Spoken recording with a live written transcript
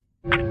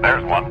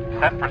There's one.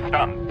 Set for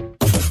stun.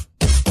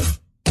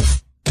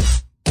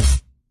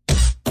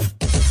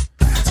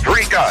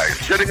 Three guys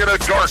sitting in a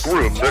dark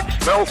room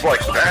that smells like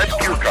bad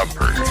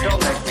cucumbers.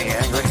 Don't make me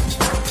angry.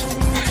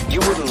 You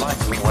wouldn't like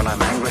me when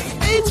I'm angry.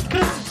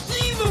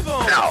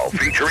 Inconceivable! Now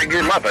featuring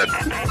 11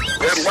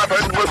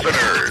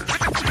 listeners.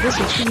 This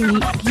is the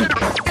Unique Geek.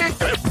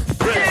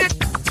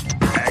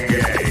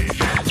 Engage.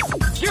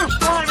 You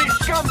slimy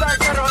scumbag,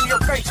 get on your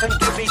face and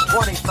give me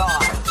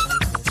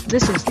 25.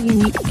 This is the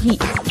Unique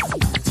Geek.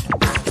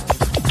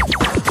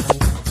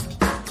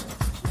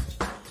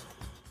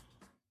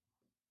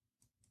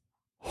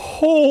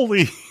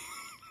 Holy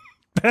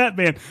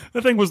Batman,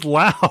 that thing was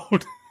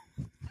loud.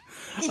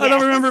 I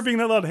don't remember it being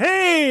that loud.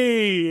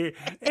 Hey,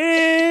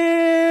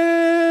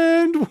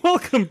 and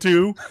welcome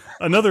to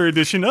another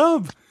edition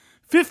of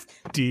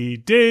 50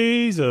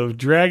 Days of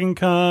Dragon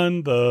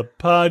Con, the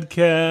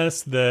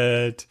podcast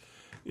that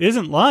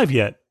isn't live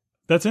yet.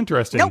 That's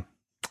interesting. Nope.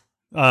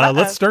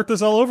 Let's start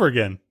this all over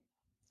again.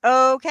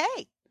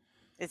 Okay.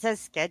 It says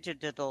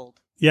scheduled.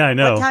 Yeah, I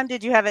know. What time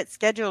did you have it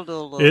scheduled?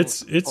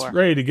 It's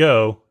ready to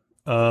go.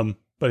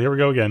 But here we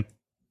go again.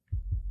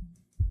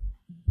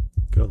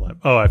 Go live.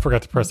 Oh, I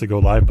forgot to press the go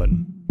live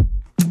button.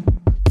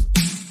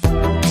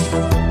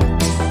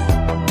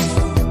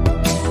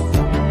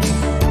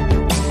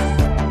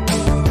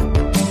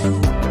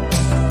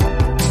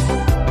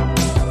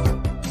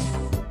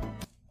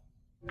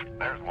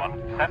 There's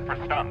one. Set for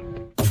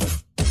stun.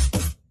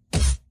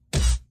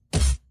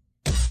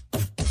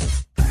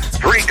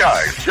 Three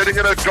guys sitting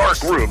in a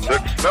dark room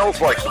that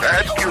smells like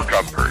bad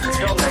cucumbers.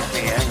 Don't make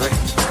me angry.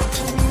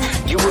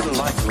 You wouldn't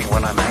like me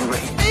when I'm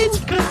angry.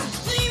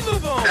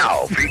 Inconceivable!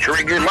 Now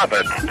featuring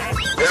 11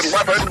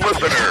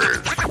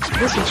 listeners.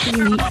 This is the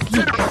Unique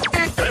Geek.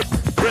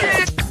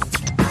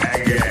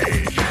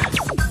 Engage.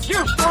 You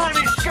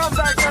slimy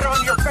scumbag, get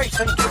on your face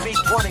and give me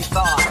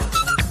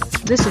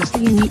 25. This is the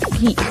Unique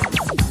Geek.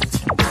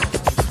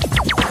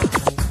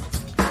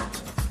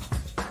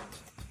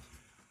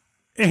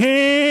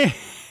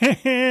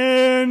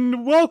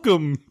 And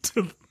welcome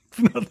to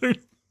another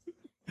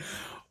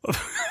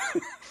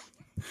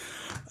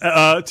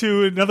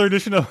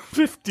edition of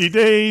 50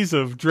 Days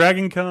of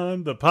Dragon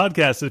Con, the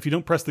podcast. If you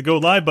don't press the go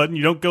live button,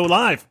 you don't go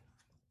live.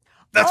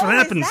 That's what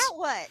happens. Is that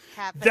what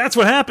happens? That's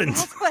what happens.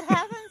 That's what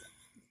happens?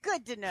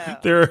 Good to know.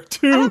 There are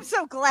I'm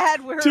so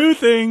glad we're two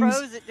things.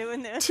 pros at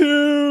doing this.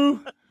 two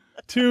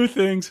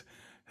things.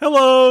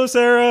 Hello,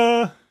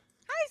 Sarah.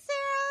 Hi,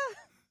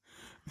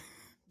 Sarah.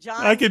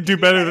 John, I could do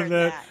better than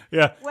that.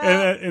 Yeah.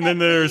 Well, and then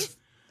there's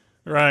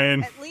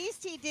Ryan. At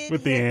least he did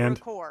with the hit and.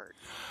 record.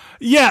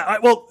 Yeah,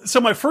 so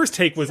my first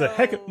take was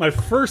my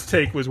first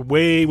take was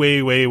way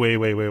better.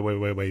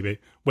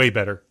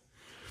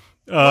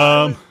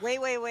 Well, it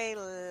was way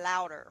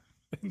louder.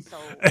 So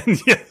And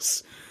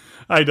yes,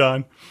 hi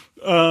Don.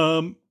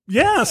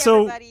 Yeah, Hey,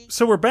 so everybody.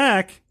 we're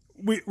back.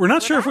 We're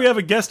not sure if we have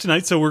a guest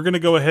tonight, so we're going to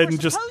go ahead We're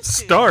and just supposed to.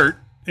 start,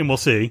 and we'll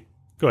see.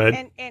 Go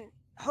ahead. and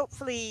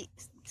hopefully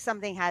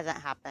something hasn't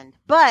happened.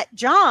 But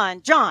John.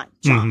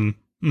 Mhm.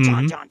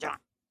 John.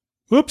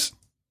 Whoops,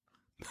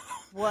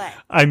 What?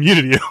 I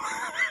muted you.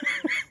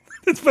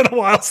 It's been a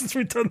while since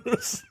we've done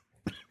this.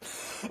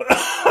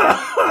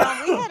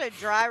 John, we had a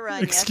dry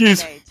run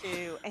Excuse yesterday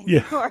too, and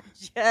Yeah. you are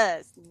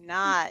just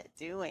not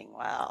doing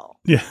well.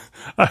 Yeah.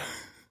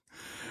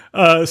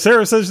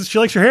 Sarah says she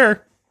likes your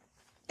hair.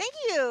 Thank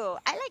you.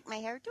 I like my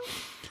hair too.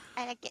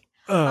 I like it.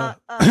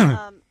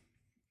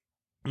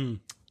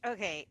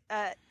 Okay.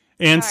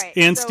 And all right,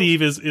 and so-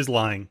 Steve is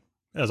lying,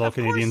 as all Of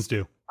Canadians course.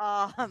 do.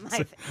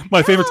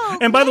 My Favorites. No,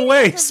 And by the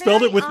way, Canadians are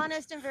spelled it very with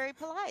honest and very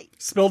polite.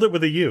 spelled it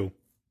with a U,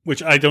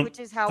 which I don't Which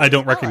is how I we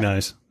don't spell it.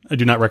 recognize. I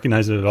do not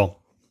recognize it at all.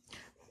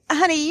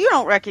 Honey, you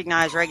don't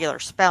recognize regular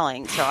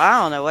spelling, so I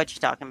don't know what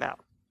you're talking about.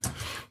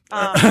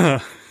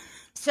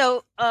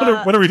 So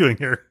What are we doing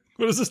here?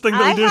 What is this thing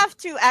that I we do? have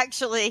to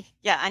actually,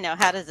 yeah, I know.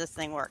 How does this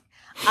thing work?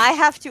 I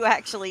have to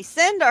actually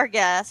send our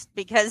guest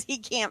because he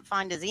can't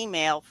find his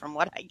email from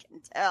what I can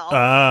tell.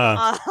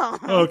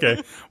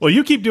 Okay. Well,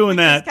 you keep doing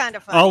that. It's kind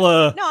of funny. I'll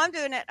No, I'm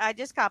doing it. I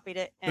just copied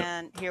it,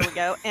 and here we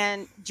go.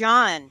 And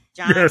John,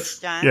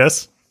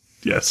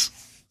 Yes.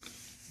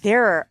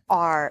 there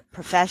are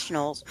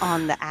professionals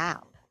on the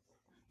app.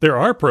 There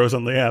are pros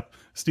on the app.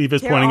 Steve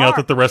is There pointing out are.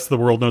 that the rest of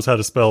the world knows how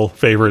to spell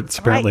favorites.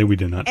 Apparently, Right. we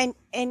do not. And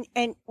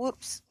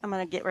whoops, I'm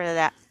gonna get rid of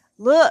that.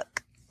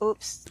 Look,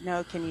 oops,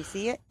 no, can you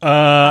see it?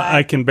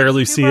 I can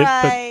barely see it,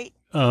 Right.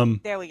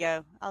 but There we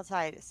go. I'll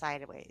slide it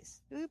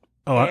sideways. Oop.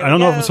 oh, There I don't we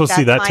know if go. I'm supposed to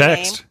see that That's my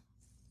text. name.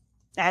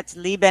 That's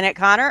Lee Bennett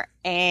Connor,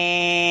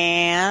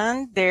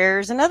 and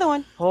there's another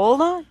one.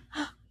 Hold on.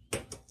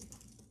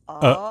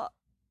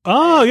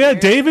 Oh, yeah,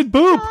 there's David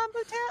Boop. John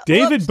Boutel.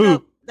 David Whoops, no,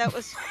 Boop. that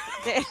was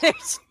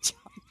there's John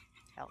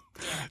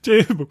Boutel.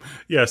 David Boop.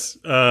 Yes,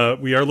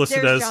 we are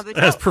listed There's as John Boutel.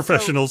 as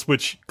professionals,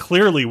 which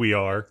clearly we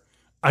are.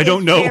 I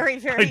don't know. very,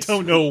 very I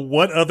don't know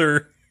what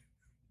other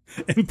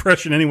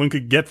impression anyone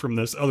could get from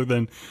this other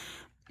than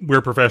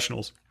we're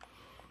professionals.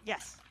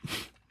 Yes.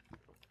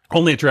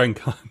 Only at Dragon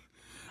Con.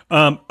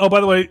 Oh, by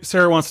the way,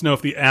 Sarah wants to know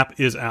if the app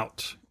is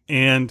out.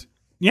 And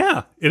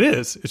Yeah, it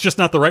is. It's just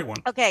not the right one.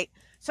 Okay,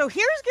 so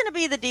here's going to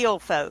be the deal,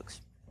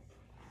 folks.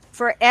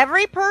 For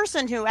every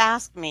person who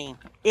asked me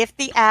if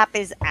the app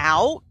is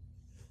out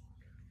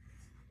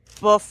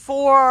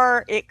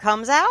before it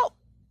comes out,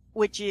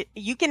 which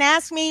you can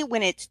ask me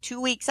when it's 2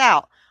 weeks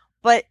out.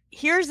 But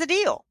here's the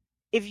deal.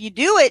 If you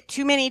do it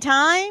too many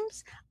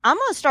times, I'm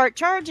going to start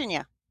charging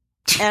you.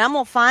 And I'm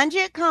going to find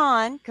you at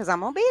con, because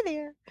I'm going to be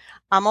there.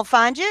 I'm going to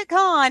find you at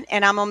con,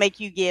 and I'm going to make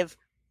you give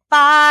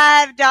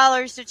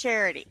 $5 to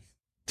charity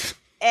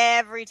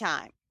every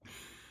time.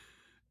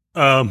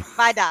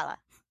 $5.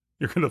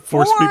 You're going to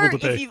force people to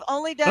pay. If you've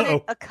only done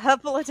it a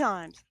couple of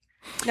times.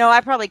 No,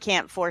 I probably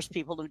can't force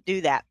people to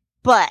do that.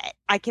 But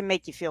I can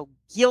make you feel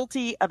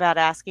guilty about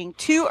asking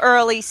too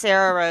early,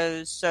 Sarah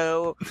Rose.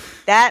 So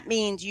that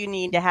means you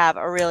need to have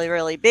a really,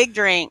 really big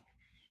drink,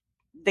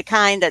 the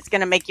kind that's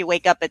going to make you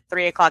wake up at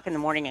 3 o'clock in the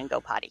morning and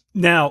go potty.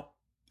 Now,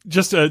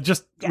 just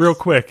Yes. real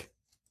quick.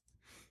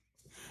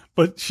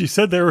 But she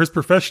said there was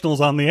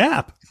professionals on the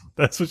app.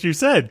 That's what you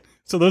said.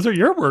 So those are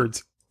your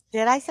words.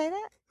 Did I say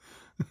that?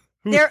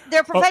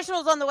 They're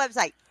professionals on the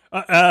website.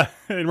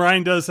 And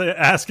Ryan does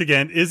ask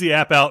again, is the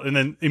app out? And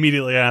then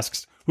immediately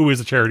asks, who is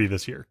the charity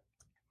this year?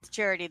 The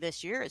charity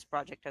this year is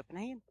Project Open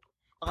Hand.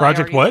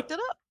 Project what? Looked it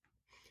up.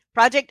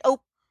 Project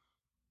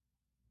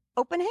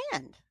Open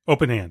Hand.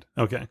 Open Hand.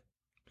 Okay.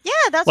 Yeah,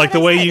 that's like what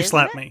the I way said, you isn't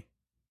slap it? me.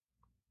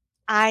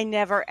 I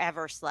never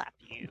ever slap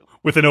you.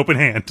 With an open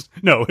hand.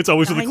 No, it's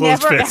always with a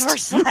closed never fist. ever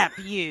slap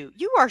you.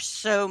 You are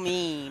so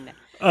mean.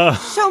 Uh,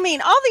 So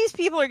mean. All these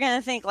people are going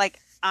to think like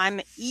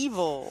I'm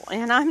evil,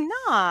 and I'm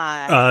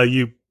not.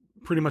 You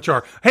pretty much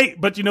are. Hey,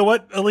 but you know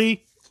what,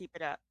 Ali? Keep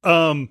it up.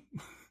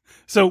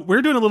 So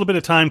we're doing a little bit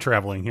of time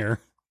traveling here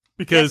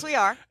because Yes, we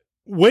are.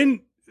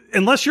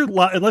 unless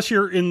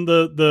you're in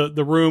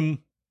the room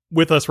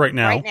with us right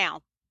now. Right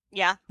now.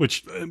 Yeah.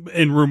 Which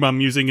in room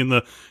I'm using in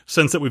the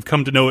sense that we've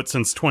come to know it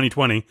since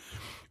 2020.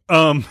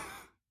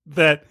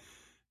 That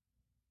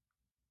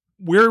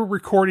we're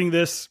recording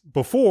this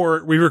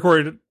before we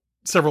recorded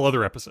several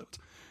other episodes.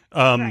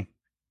 Right.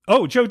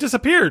 Oh, Joe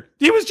disappeared.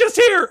 He was just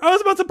here. I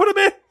was about to put him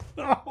in.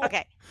 Oh.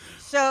 Okay.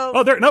 So.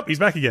 Oh, there. Nope. He's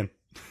back again.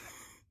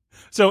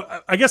 So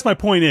I guess my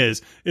point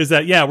is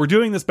that, yeah, we're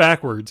doing this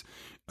backwards.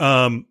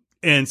 And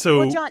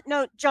so.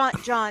 Well,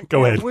 John.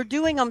 Go ahead. We're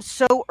doing them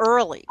so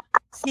early.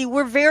 See,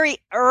 we're very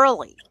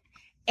early.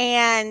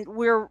 And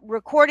we're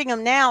recording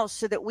them now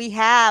so that we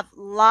have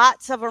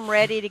lots of them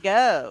ready to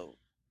go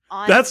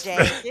on day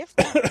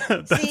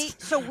 50. See,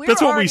 so we're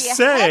that's what we already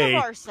say. ahead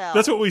of ourselves.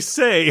 That's what we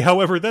say.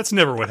 However, that's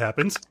never what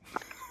happens.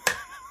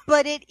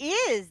 But it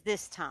is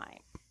this time.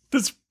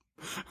 This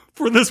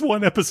for this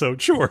one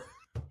episode, sure.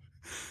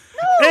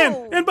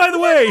 No, and by the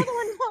way,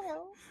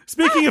 no.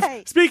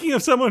 speaking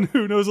of someone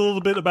who knows a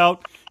little bit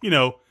about,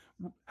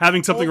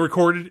 having something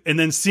recorded and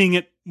then seeing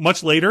it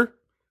much later,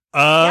 we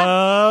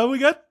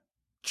got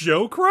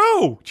Joe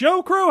Crow.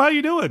 Joe Crow, how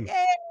you doing?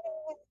 Yay.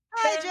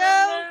 Hi,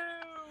 Joe.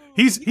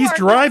 He's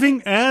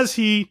driving as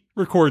he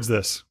records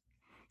this.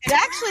 It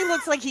actually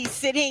looks like he's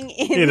sitting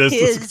in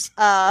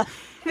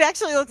it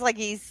actually looks like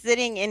he's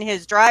sitting in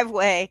his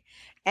driveway,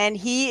 and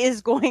he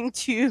is going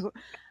to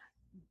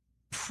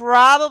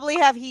probably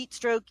have heat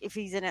stroke if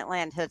he's in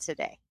Atlanta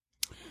today.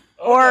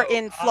 Or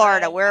in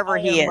Florida, wherever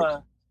he is.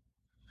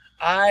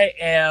 I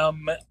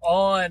am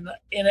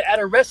at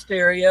a rest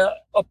area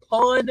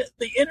upon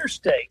the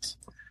interstate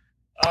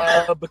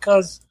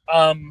because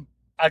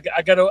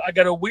I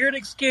got a weird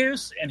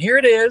excuse, and here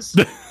it is.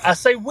 I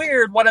say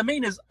weird. What I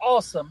mean is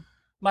awesome.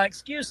 My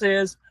excuse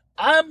is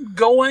I'm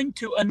going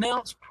to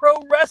announce pro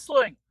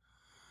wrestling.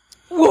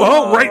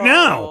 Whoa, right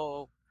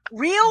now.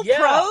 Real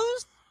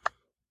pros?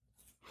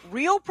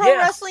 Real pro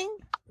wrestling?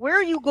 Where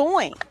are you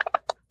going?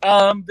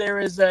 There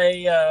is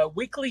a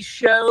weekly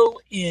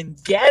show in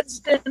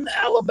Gadsden,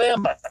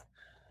 Alabama,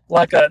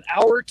 like an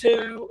hour or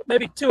two,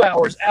 maybe 2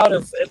 hours out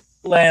of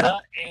Atlanta,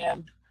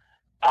 and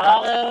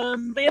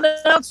I'm the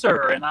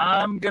announcer, and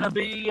I'm going to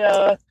be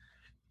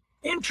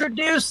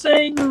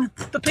introducing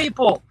the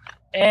people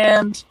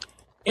and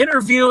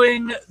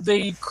interviewing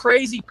the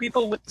crazy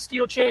people with the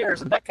steel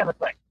chairs and that kind of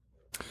thing.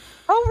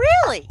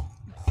 Oh, really?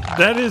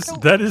 That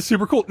is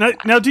super cool.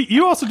 Now, do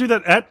you also do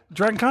that at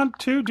DragonCon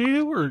too? Do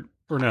you or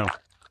no?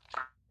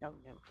 No.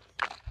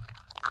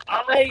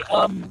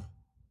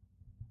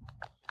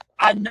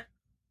 I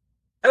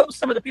know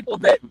some of the people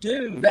that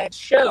do that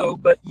show,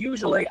 but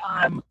usually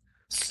I'm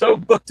so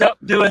booked up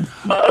doing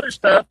my other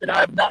stuff that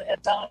I've not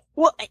had time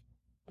to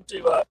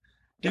do stuff.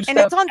 And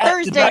it's on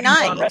Thursday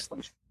night.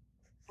 Wrestling.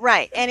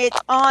 Right, and it's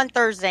on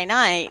Thursday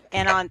night,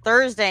 and on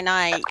Thursday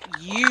night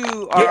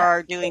you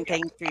are doing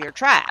things for your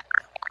track.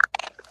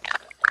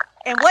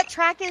 And what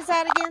track is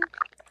that again?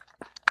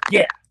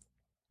 Yeah.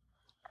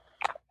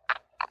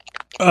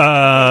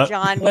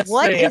 John,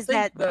 what is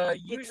that?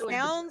 It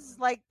sounds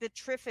like the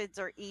Triffids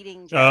are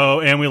eating John.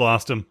 Oh, and we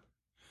lost him.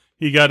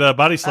 He got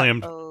body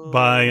slammed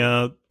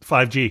by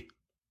 5G.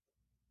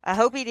 I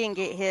hope he didn't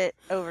get hit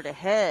over the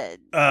head.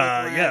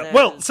 Yeah.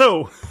 Well,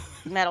 so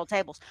metal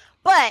tables.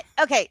 But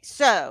okay,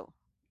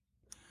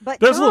 but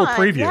there's John, a little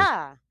preview.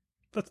 Yeah.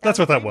 That's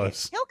what that preview.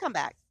 was. He'll come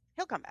back.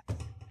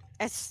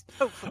 It's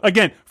so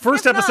Again,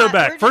 first If episode not, we're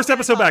back. just First gonna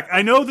episode talk. back.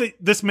 I know that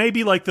this may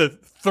be like the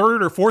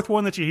third or fourth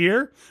one that you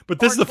hear, but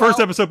this Or is the first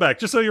 12th. episode back,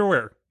 just so you're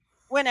aware.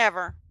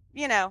 whenever,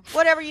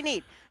 whatever you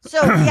need.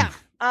 So yeah.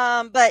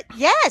 But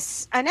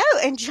yes, I know.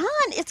 And John,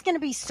 it's going to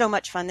be so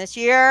much fun this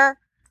year.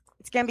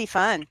 It's going to be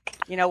fun.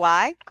 You know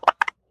why?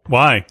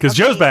 Why? Because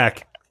Okay. Joe's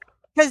back.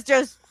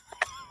 Because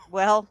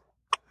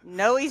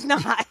no, he's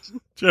not.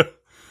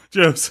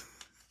 Joe's.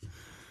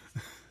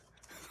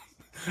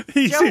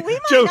 Joe, we might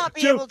not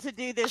be able to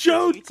do this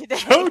with you today.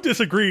 Joe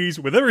disagrees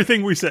with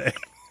everything we say.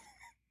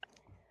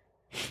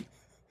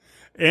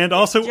 And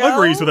also Joe?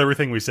 agrees with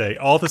everything we say,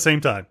 all at the same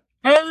time.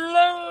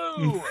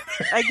 Hello.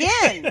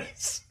 Again.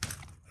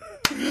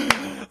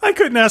 I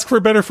couldn't ask for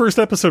a better first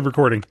episode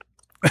recording.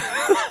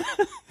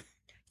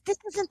 This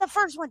isn't the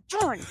first one,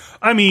 John.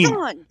 I mean, Come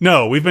on.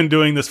 no, we've been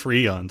doing this for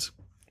eons.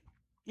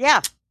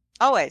 Yeah,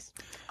 always.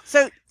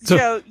 So,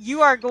 Joe,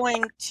 you are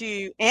going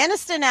to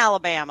Anniston,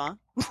 Alabama,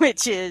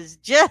 which is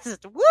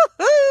just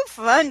woohoo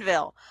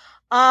Funville.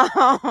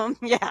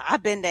 Yeah,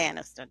 I've been to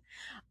Anniston.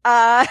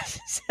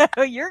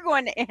 So you're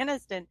going to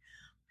Anniston,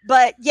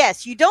 but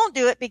yes, you don't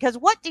do it because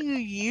what do you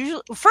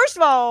usually? First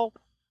of all,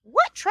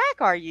 what track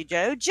are you,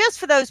 Joe? Just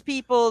for those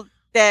people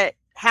that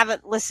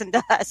haven't listened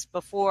to us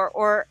before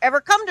or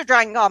ever come to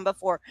Dragon Con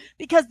before,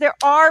 because there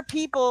are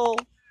people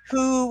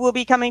who will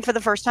be coming for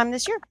the first time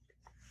this year.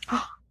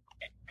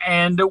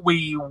 And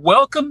we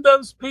welcome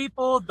those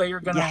people. They are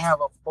going to Yes.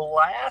 have a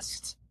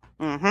blast,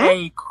 Mm-hmm.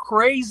 a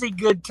crazy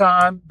good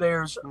time.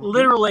 There's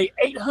literally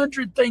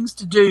 800 things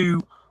to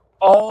do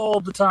all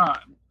the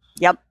time.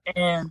 Yep.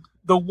 And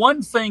the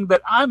one thing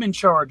that I'm in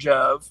charge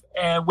of,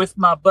 and with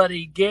my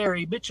buddy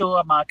Gary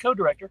Mitchell, my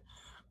co-director,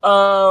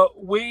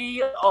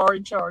 we are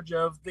in charge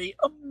of the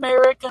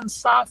American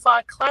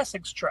Sci-Fi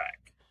Classics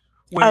track,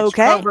 which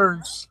Okay.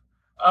 covers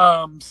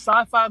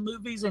sci-fi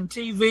movies and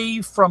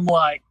TV from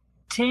like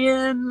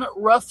 10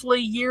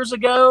 roughly years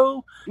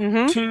ago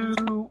Mm-hmm.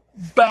 to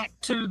back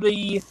to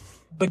the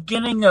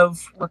beginning of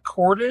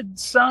recorded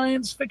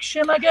science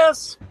fiction, I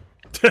guess.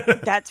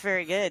 That's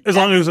very good. As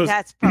long as it's-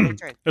 that's probably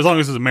true. As long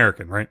as it's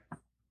American, right?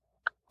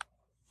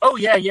 Oh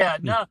yeah.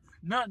 No,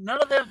 none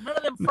of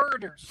them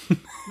furters.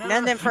 None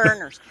of them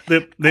foreigners.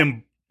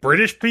 Them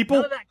British people,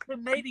 None of that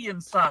Canadian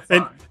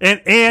sci-fi.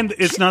 and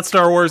it's not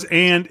Star Wars,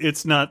 and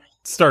it's not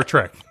Star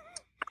Trek.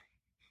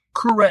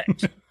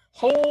 Correct.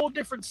 Whole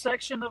different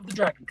section of the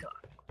Dragon Con.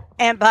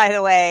 And by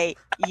the way,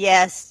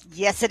 yes,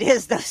 it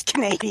is those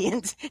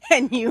Canadians,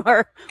 and we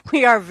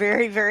are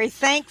very, very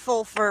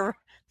thankful for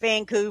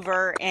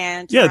Vancouver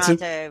and Yeah,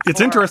 Toronto. it's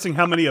for interesting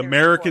how many their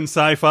American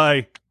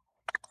sci-fi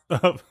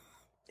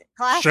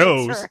classics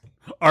shows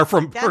are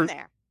from done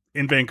there.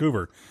 in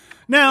Vancouver.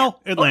 Now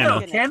Atlanta. Oh,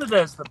 no,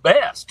 Canada is the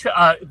best.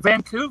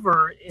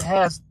 Vancouver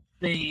has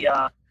the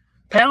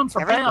pound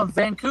for Everything. pound.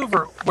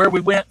 Vancouver, where we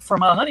went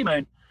from a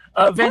honeymoon.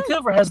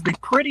 Vancouver has the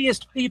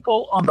prettiest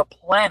people on the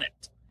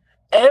planet.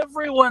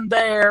 Everyone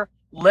there,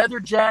 leather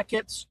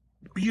jackets,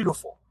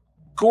 beautiful,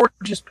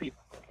 gorgeous people.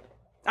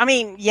 I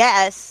mean,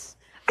 yes,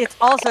 it's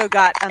also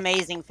got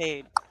amazing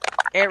food.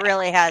 It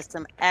really has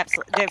some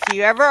absolute. If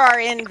you ever are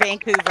in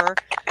Vancouver,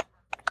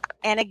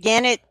 and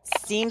again, it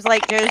seems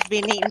like Joe's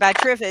being eaten by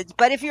Triffids,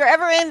 but if you're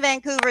ever in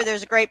Vancouver,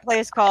 there's a great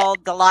place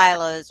called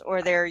Delilah's,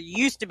 or there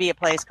used to be a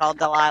place called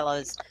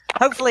Delilah's.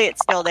 Hopefully,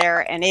 it's still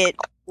there, and it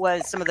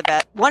was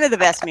one of the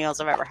best meals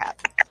I've ever had.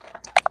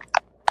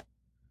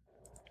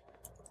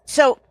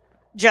 So,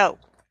 Joe,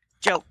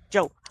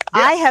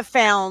 I have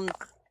found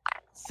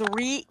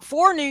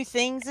 4 new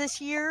things this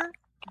year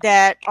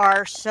that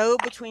are so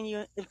between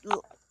you.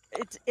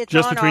 It's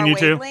Just on between our you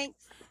two? wavelengths.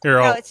 Here,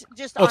 No, I'll it's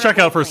just I'll on check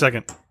our out for a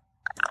wavelength. second.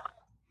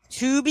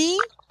 Tubi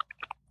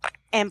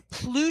and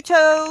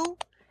Pluto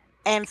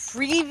and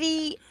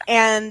Freevee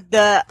and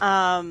the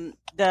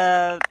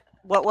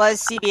what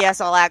was CBS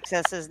All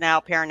Access is now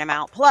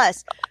Paramount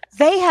Plus.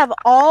 They have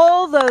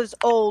all those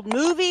old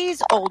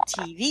movies, old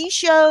TV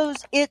shows.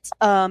 It's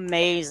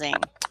amazing.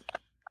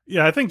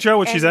 Yeah, I think Joe,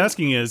 what she's And-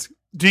 asking is,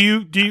 do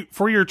you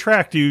for your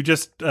track, do you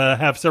just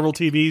have several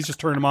TVs, just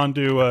turn them on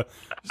to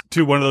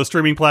one of those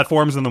streaming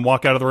platforms, and then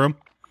walk out of the room?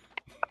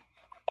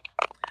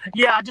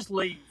 Yeah, I just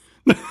leave.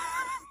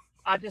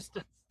 I just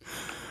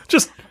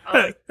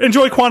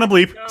Enjoy Quantum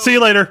Leap. go- See you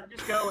later. I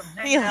just go and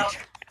See you hang out.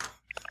 later.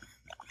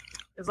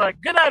 It's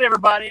like, good night,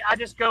 everybody. I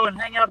just go and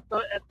hang out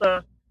at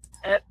the.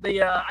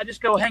 I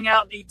just go hang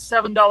out and eat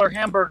 $7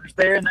 hamburgers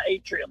there in the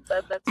atrium.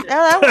 That's it. No,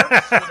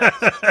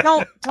 that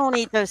works. Don't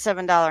eat those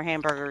 $7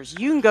 hamburgers.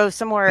 You can go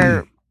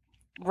somewhere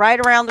right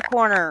around the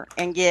corner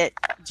and get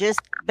just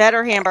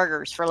better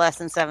hamburgers for less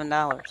than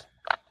 $7.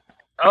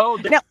 Oh,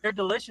 No. they're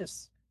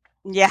delicious.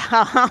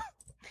 Yeah.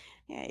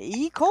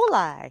 E.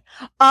 coli.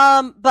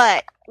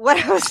 But what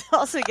I was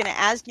also going to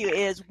ask you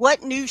is,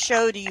 what new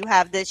show do you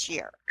have this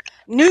year?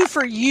 New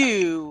for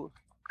you,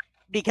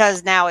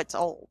 because now it's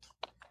old.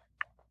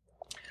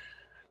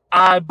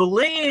 I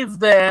believe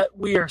that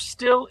we are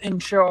still in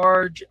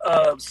charge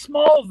of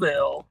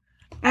Smallville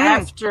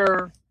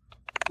after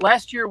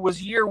last year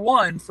was year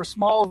one for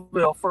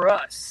Smallville for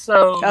us.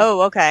 So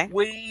Oh, okay.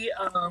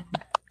 we'll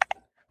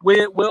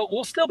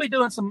still be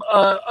doing some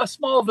a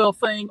Smallville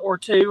thing or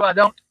two.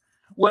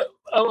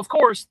 Of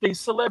course, the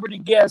celebrity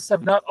guests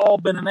have not all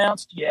been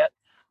announced yet.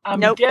 I'm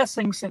Nope.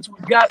 guessing since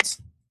we've got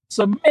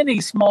so many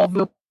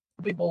Smallville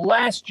people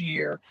last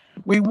year,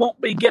 we won't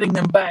be getting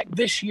them back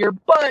this year,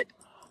 but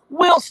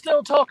we'll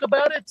still talk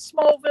about it.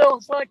 Smallville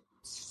is like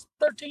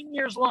 13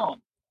 years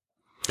long.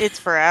 It's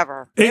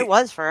forever. It- It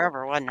was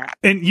forever, wasn't it?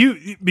 And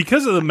you,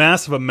 because of the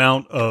massive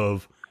amount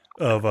of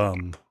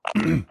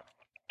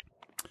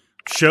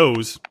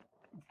shows,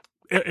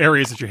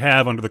 areas that you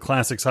have under the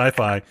classic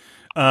sci-fi,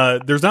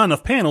 there's not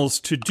enough panels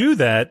to do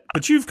that.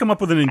 But you've come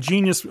up with an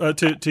ingenious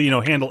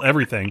to handle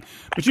everything.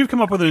 But you've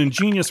come up with an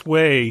ingenious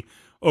way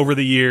over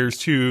the years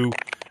to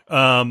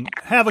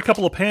have a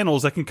couple of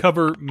panels that can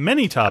cover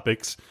many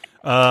topics,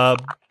 but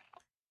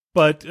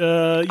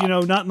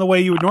not in the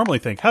way you would normally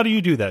think. How do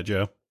you do that,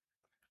 Joe?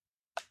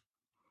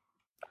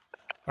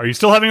 Are you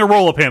still having a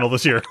roll-up panel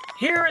this year?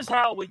 Here is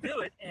how we do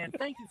it, and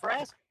thank you for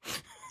asking.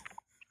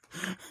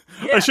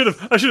 I should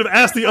have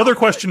asked the other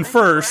question Thank you for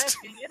first.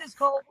 asking. It is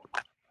called.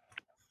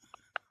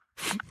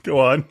 Go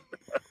on.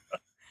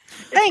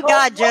 Thank called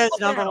God Joe's roll-up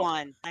number panel.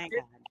 one. Thank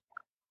God.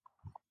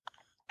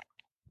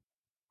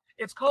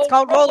 It's called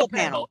called roll-up roll-up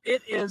panel.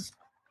 It is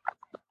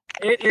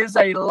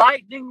a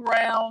lightning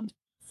round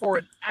for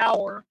an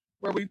hour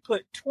where we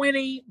put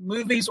 20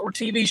 movies or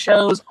TV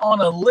shows on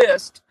a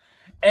list,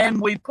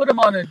 and we put them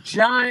on a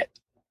giant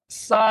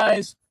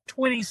size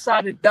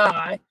 20-sided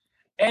die,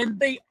 and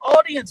the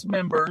audience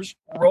members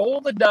roll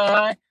the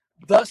die,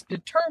 thus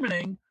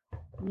determining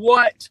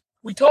what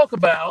we talk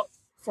about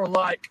for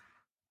like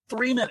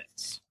 3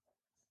 minutes.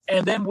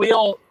 And then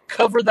we'll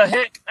cover the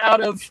heck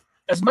out of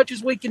as much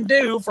as we can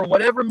do for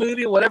whatever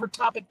movie, whatever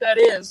topic that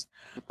is,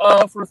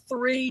 for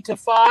 3 to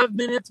 5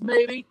 minutes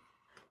maybe.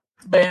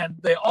 Then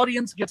the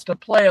audience gets to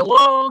play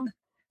along.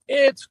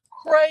 It's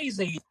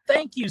crazy.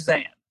 Thank you,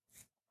 Zan.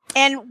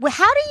 And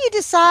how do you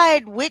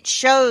decide which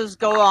shows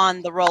go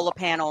on the roller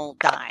panel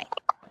die?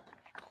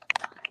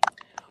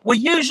 We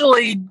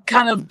usually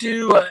kind of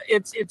do.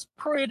 It's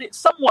pretty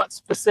somewhat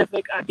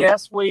specific, I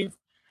guess. We'll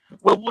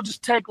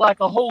just take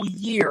like a whole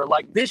year.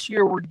 Like this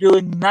year, we're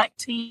doing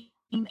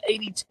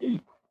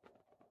 1982.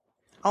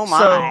 Oh my!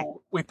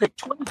 So we picked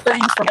 20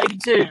 things from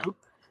 82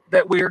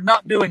 that we're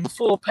not doing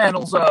full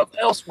panels of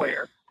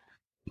elsewhere,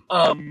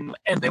 and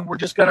then we're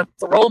just going to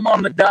throw them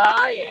on the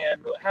die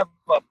and have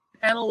a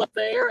panel up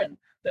there, and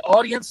the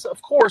audience,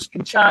 of course,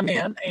 can chime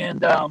in,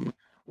 and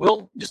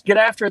we'll just get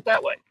after it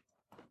that way.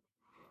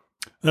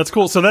 That's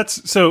cool.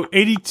 So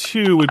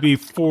 82 would be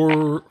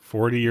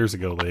 40 years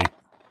ago, Lee.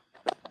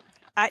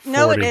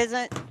 No, 40. it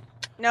isn't.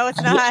 No,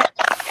 it's not.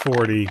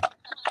 40.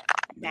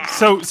 Nah.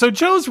 So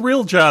Joe's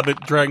real job at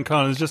Dragon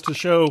Con is just to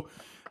show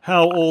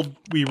how old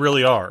we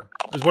really are,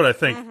 is what I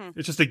think. Mm-hmm.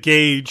 It's just a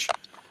gauge.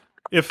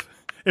 If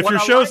What your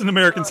I show's like, an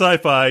American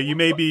sci-fi, you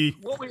may be...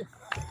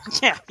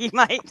 Yeah, you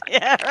might.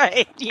 Yeah,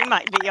 right. You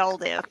might be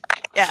old if.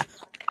 Yeah.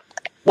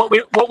 What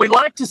we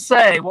like to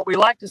say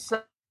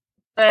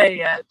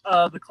at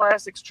the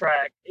classics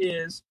track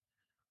is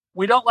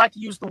we don't like to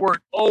use the word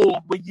old.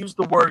 We use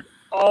the word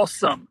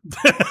awesome.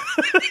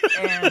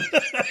 And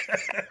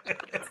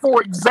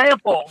for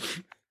example,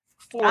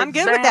 I'm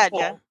good with that,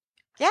 Joe.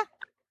 Yeah.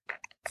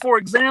 For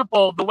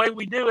example, the way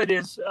we do it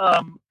is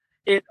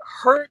it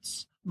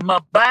hurts my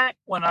back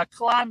when I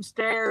climb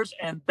stairs,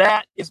 and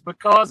that is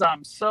because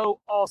I'm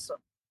so awesome.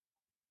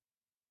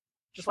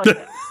 Just like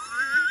that.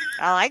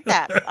 I like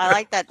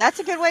that. That's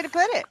a good way to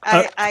put it.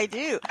 I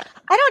do.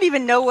 I don't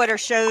even know what are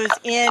shows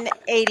in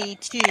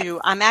 82.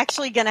 I'm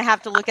actually going to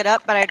have to look it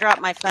up, but I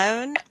dropped my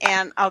phone,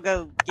 and I'll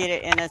go get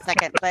it in a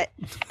second. But,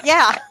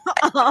 yeah,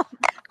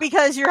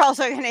 because you're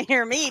also going to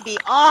hear me be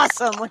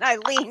awesome when I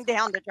lean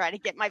down to try to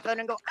get my phone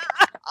and go,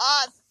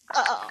 awesome.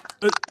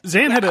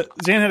 Zan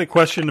had a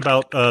question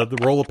about the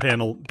roller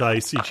panel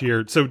dice each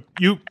year. So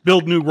you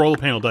build new roller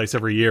panel dice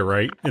every year,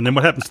 right? And then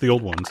what happens to the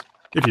old ones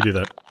if you do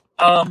that?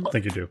 I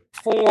think you do.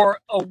 For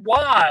a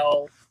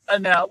while,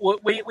 now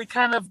we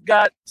kind of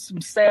got some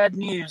sad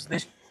news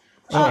this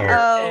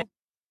year.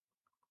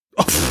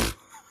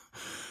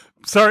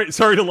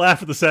 Sorry to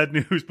laugh at the sad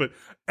news, but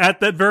at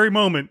that very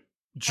moment,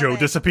 Joe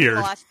disappeared.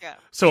 Lost Joe.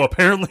 So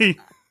apparently,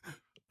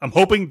 I'm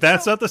hoping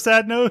that's not the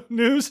sad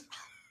news.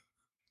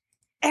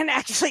 And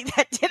actually,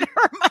 that did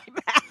hurt my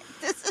back.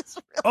 This is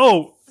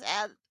really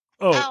sad.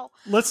 Ow.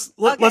 Let's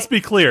be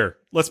clear.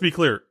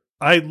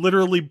 I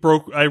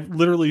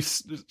literally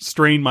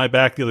strained my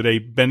back the other day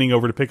bending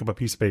over to pick up a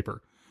piece of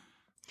paper.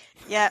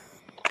 Yeah.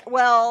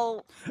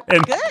 Well,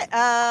 and, good.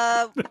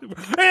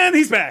 And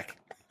he's back.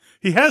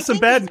 He had some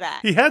bad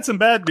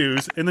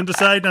news, and then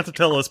decided not to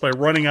tell us by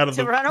running out of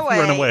run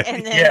away.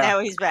 And then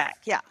now he's back.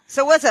 Yeah.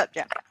 So what's up,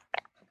 Jeff?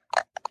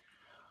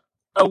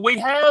 We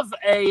have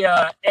we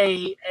had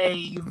a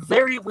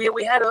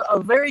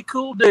very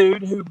cool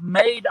dude who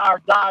made our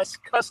dice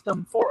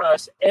custom for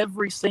us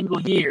every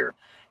single year.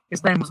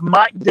 His name was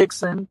Mike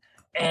Dixon,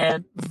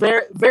 And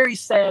very, very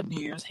sad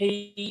news.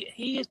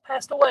 He has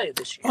passed away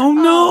this year. Oh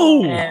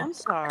no! And- I'm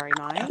sorry,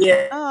 Mike.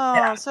 Yeah,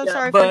 Oh, so yeah,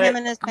 sorry for but him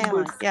and his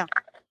family. Yeah.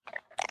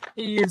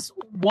 he is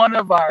one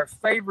of our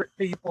favorite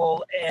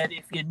people, and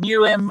if you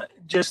knew him,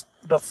 just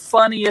the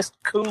funniest,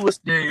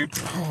 coolest dude.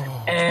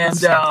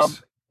 And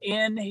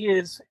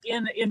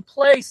in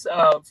place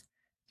of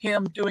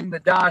him doing the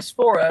dice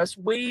for us,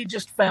 we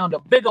just found a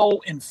big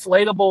old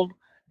inflatable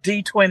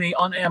D20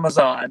 on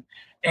Amazon,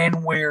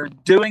 and we're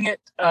doing it.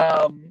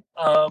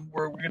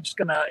 We're just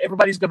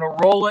everybody's gonna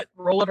roll it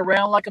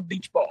around like a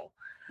beach ball.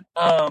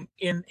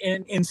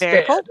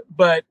 Instead, cool.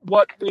 but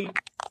what we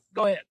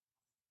go ahead.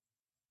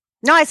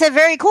 No, I said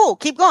very cool.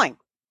 Keep going.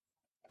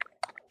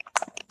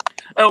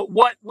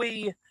 What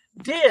we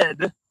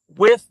did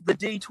with the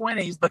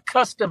D20s, the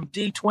custom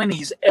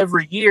D20s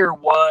every year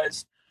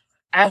was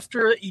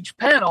after each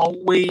panel,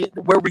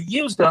 where we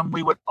used them,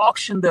 we would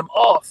auction them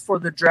off for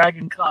the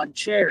Dragon Con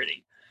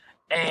charity.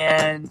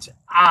 And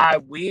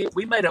we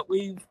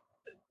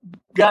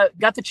got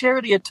the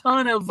charity a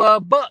ton of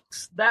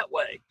bucks that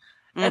way.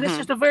 And it's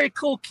just a very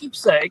cool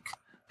keepsake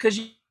because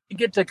you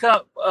get to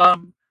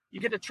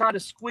try to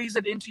squeeze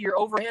it into your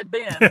overhead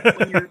bin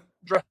when you're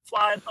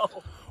flying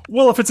home.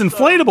 Well, if it's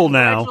inflatable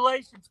now.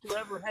 Congratulations to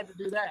whoever had to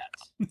do that.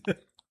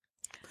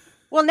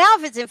 Well, now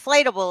if it's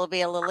inflatable, it'll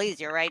be a little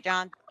easier, right,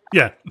 John?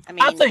 Yeah.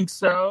 I think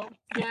so.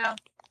 Yeah.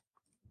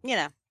 You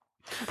know.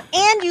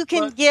 And you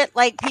can get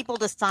like people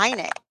to sign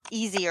it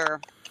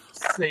easier.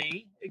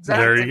 See?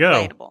 Exactly. There you go.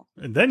 Inflatable.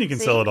 And then you can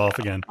sell it off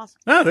again.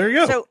 Awesome. Ah, there you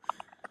go. So,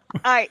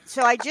 all right.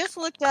 So I just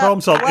looked up. Problem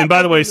solved. And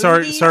by the way,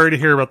 movies- sorry to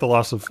hear about the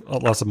loss of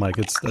Mike.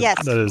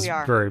 Yes, that is we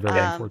are. very, very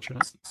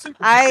unfortunate.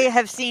 I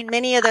have seen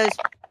many of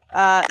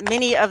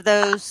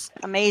those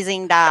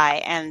amazing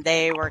die, and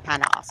they were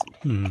kind of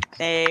awesome.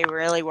 They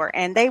really were,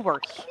 and they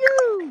were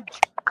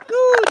huge.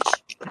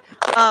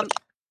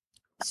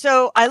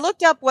 So I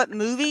looked up what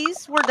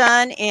movies were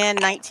done in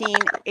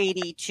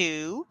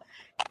 1982,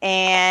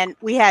 and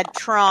we had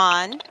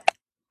Tron,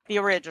 the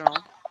original,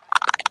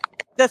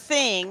 The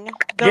Thing,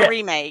 the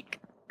remake,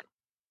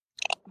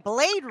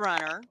 Blade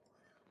Runner,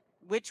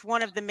 which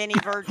one of the many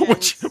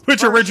versions?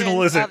 Which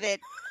original is it? Of it?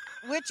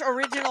 Which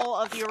original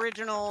of the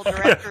original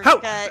director's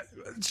cut?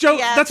 Joe,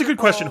 that's a good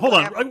question. Hold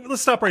on.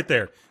 Let's stop right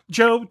there.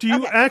 Joe,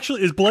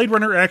 is Blade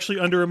Runner actually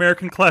under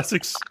American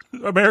classics,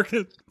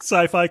 American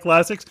sci-fi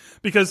classics?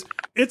 Because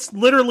it's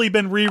literally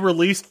been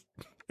re-released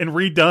and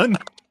redone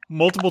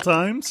multiple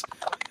times.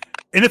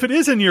 And if it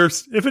is in your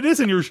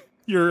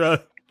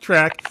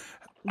track,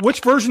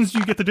 which versions do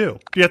you get to do?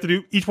 Do you have to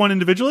do each one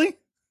individually?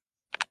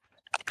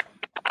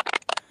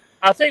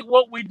 I think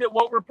what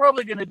we're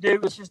probably going to do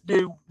is just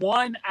do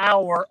 1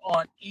 hour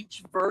on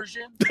each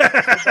version. So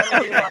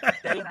that'll be like a day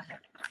and a half.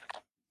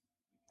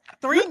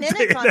 3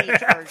 minutes on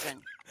each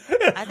version.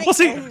 I think Well,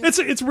 see,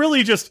 it's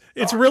really just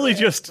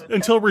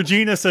until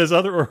Regina says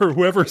or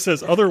whoever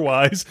says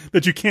otherwise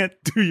that you can't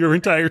do your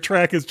entire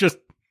track is just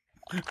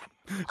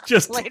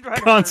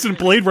constant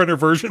Blade Runner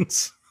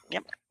versions.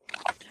 Yep.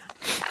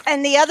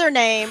 And the other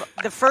name,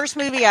 the first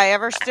movie I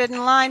ever stood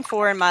in line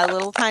for in my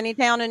little tiny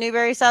town in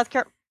Newberry, South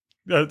Carolina.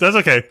 That's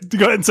okay.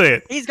 Go ahead and say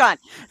it. He's gone.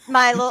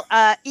 My little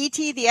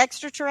E.T. the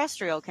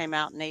Extraterrestrial came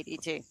out in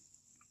 82.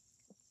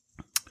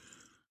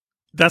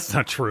 That's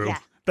not true. Yeah.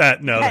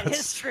 That That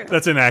is true.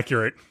 That's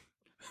inaccurate.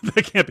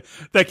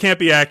 That can't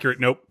be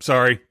accurate. Nope.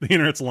 Sorry. The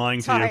internet's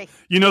lying to you.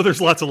 You know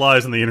there's lots of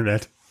lies on the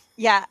internet.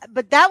 Yeah,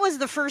 but that was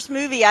the first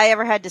movie I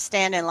ever had to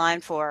stand in line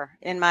for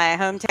in my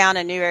hometown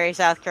in Newberry,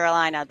 South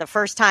Carolina. The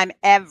first time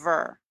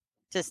ever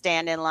to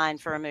stand in line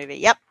for a movie.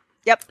 Yep.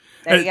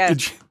 There you go.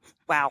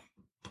 Wow.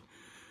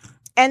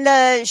 And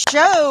the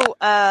show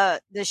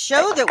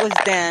that was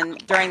done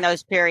during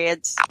those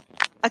periods.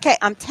 Okay,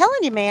 I'm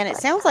telling you, man, it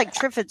sounds like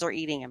Triffids are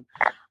eating him.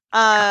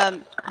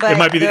 But it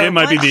might be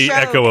the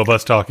echo of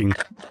us talking.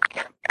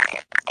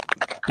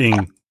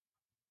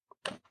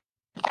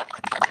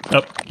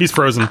 Oh, he's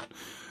frozen.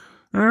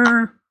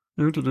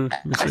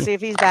 Let's see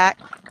if he's back.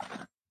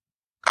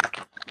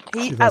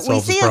 We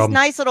see his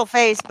nice little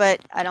face,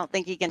 but I don't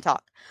think he can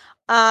talk.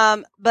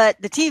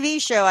 But the TV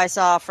show I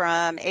saw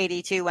from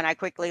 82 when I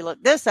quickly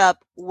looked this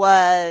up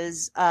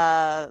was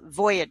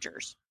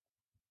Voyagers,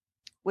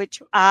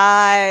 which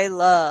I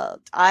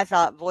loved. I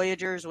thought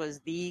Voyagers was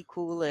the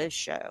coolest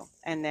show.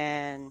 And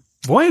then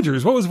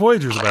Voyagers? What was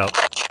Voyagers about?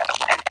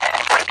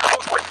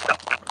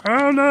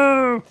 Oh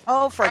no!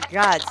 Oh, for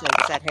God's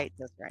sakes, I hate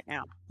this right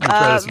now.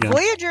 Try this again.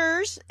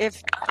 Voyagers,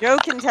 if Joe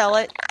can tell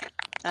it.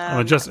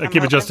 I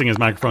keep adjusting his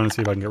microphone and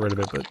see if I can get rid of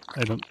it, but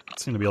I don't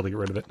seem to be able to get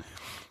rid of it.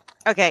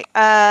 Okay,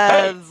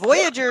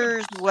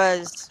 Voyagers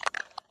was...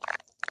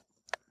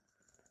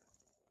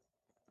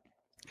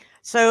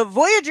 So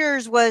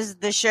Voyagers was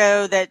the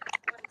show that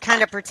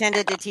kind of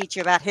pretended to teach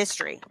you about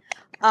history.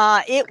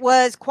 It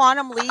was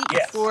Quantum Leap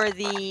for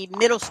the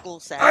middle school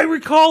set. I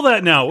recall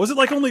that now. Was it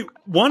like only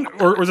one,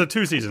 or was it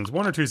 2 seasons?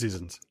 1 or 2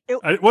 seasons?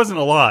 It wasn't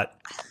a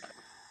lot.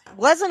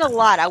 Wasn't a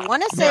lot. I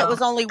want to say it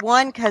was only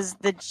 1 because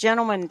the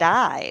gentleman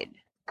died.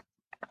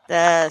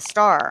 The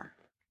star.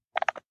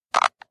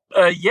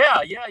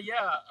 Yeah.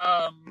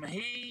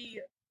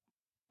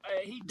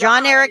 He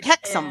John died, Eric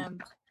Hexum.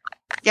 and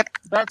Yep.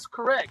 that's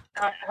correct.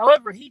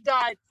 However, he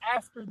died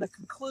after the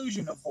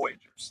conclusion of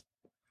Voyagers.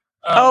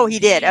 Oh, he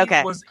did.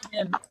 Okay.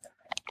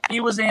 He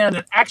was in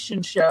an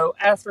action show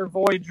after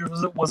Voyager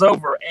was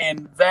over,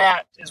 and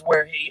that is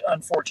where he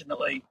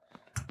unfortunately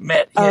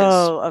met his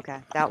Okay.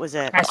 That was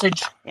it.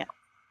 passage. Yeah.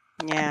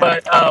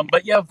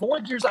 But yeah,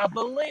 Voyagers. I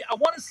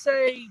want to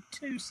say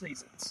 2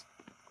 seasons.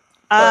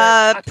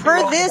 I could be Per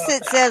wrong this, about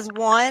it that. says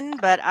 1,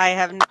 but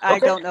I Okay.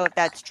 don't know if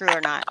that's true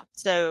or not.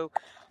 So,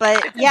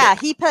 but yeah,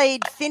 he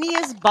played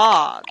Phineas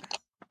Bogg.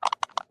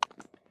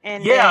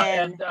 And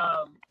then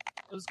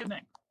it was a good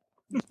name.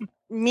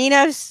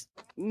 Mino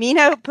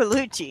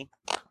Pellucci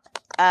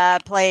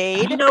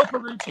played Nino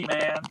Perucci,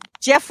 man.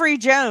 Jeffrey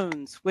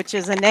Jones, which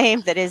is a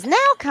name that is now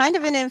kind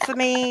of in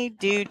infamy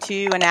due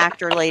to an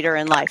actor later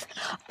in life.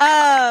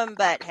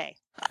 But hey.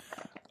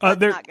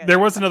 There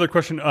was another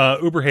question,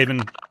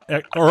 Uberhaven,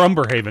 or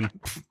Umberhaven.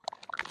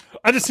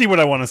 I just see what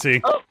I want to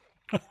see. Oh.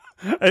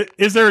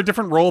 Is there a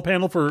different roll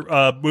panel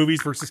for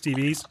movies versus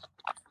TV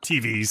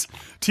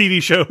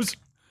shows?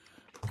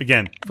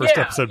 Again, first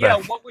episode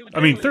back. What we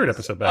would third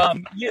episode back.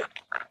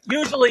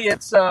 Usually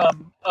it's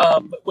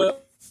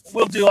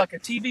we'll do like a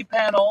TV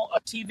panel, a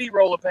TV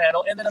roller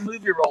panel, and then a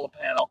movie roller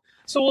panel.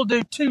 So we'll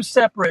do 2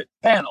 separate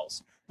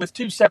panels with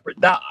 2 separate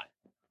die.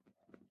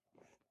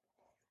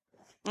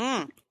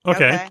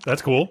 Okay,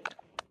 that's cool.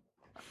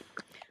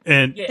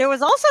 And Yeah. There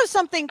was also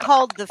something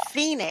called The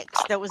Phoenix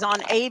that was on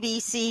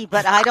ABC,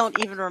 but I don't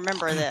even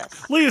remember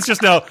this. Leah's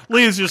just now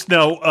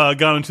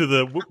gone into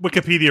the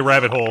Wikipedia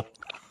rabbit hole.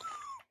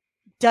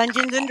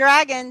 Dungeons and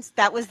Dragons.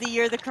 That was the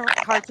year the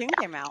cartoon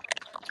came out.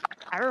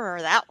 I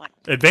remember that one.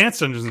 Advanced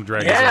Dungeons and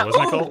Dragons, Yeah.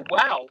 wasn't it called?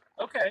 Wow.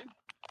 Okay.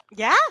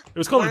 Yeah? It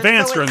was called Or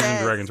Advanced so it Dungeons and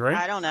says. Dragons, right?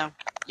 I don't know.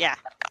 Yeah.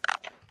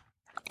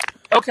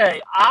 Okay.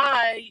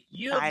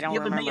 You've I don't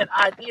given me remember.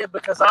 an idea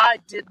because I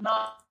did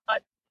not.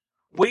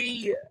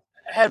 We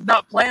have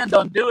not planned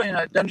on doing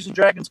a Dungeons and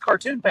Dragons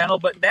cartoon panel,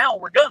 but now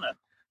we're gonna,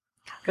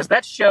 because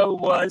that show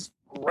was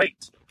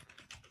great.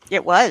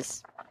 It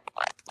was.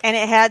 And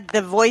it had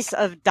the voice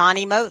of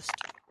Donnie Most.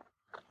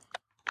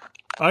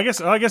 I guess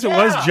it was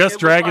Yeah, just it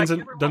Dragons was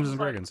and like- Dungeons and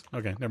Dragons.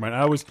 Okay, never mind.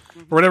 I was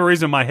for whatever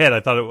reason in my head I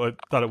thought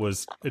it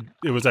was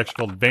actually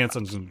called Advanced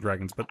Dungeons and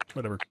Dragons, but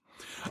whatever.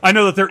 I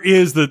know that there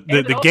is And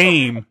it the also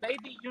game had a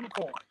Baby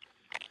Unicorn.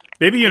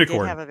 Baby It Unicorn.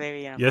 did have a baby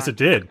unicorn. Yes, it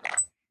did.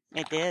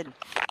 It did.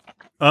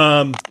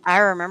 Um, I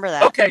remember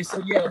that. Okay, so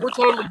yeah, we're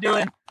totally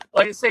doing,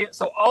 like I say,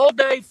 so all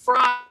day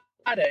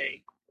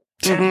Friday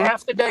and Mhm.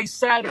 half the day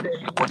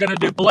Saturday, we're going to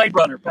do Blade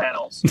Runner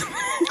panels.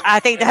 I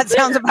think that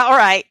sounds about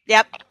right.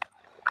 Yep.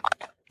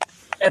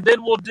 And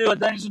then we'll do a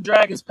Dungeons and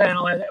Dragons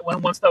panel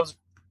once those are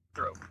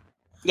through.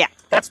 Yeah.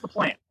 That's the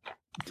plan.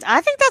 I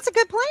think that's a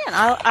good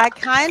plan. I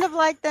kind of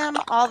like them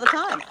all the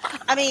time.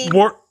 I mean,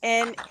 more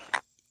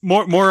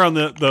on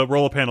the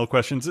roller panel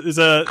questions.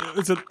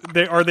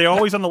 Are they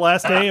always on the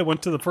last day? I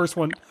went to the first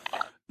one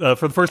for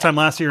the first time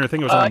last year, and I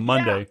think it was on a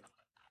Monday.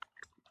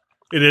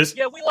 It is.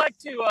 Yeah, we like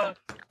to.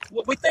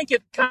 We think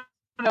it kind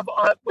of.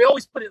 We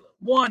always put it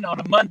one on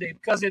a Monday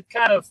because it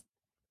kind of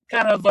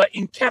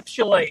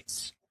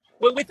encapsulates.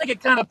 We think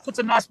it kind of puts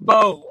a nice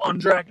bow on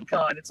Dragon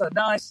Con. It's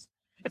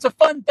a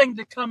fun thing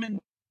to come and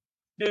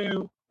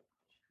do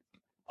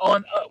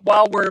on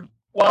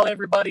while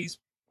everybody's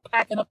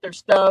packing up their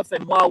stuff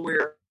and while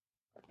we're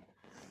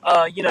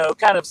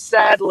kind of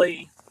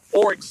sadly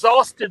or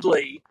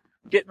exhaustedly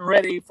getting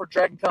ready for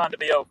Dragon Con to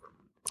be over.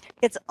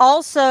 it's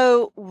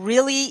also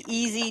really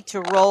easy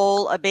to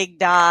roll a big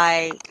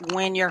die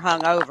when you're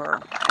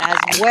hungover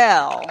as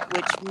well,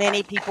 which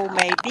many people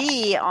may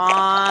be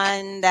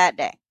on that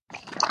day.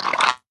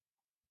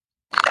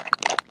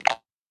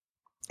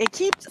 It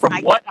keeps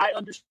what I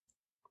understand.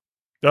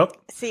 Oh,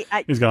 see.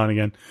 he's gone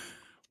again.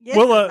 This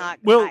We'll is not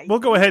we'll good. we'll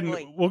go ahead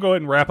Boy.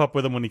 and wrap up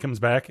with him when he comes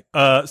back.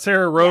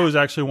 Sarah Rose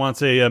actually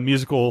wants a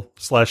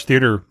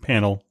musical/theater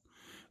panel,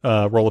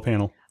 roller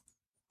panel.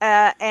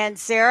 And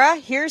Sarah,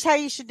 here's how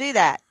you should do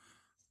that.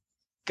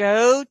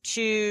 Go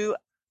to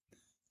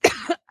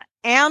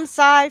Am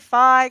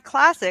Sci-Fi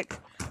Classic.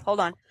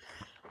 Hold on.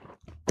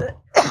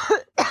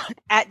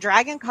 At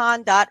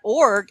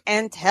dragoncon.org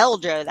and tell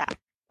Joe that.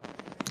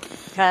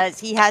 Because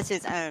he has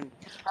his own.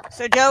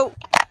 So Joe,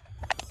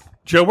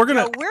 we're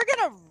gonna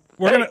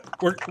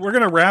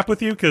wrap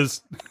with you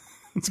because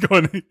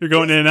you're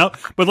going in and out.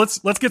 But let's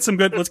get some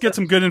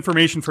good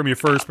information from you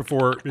first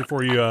before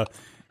you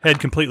head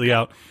completely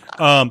out.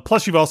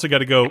 Plus, you've also got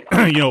to go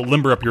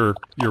limber up your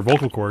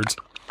vocal cords.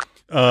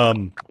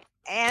 and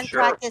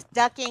Sure. practice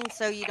ducking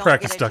so you don't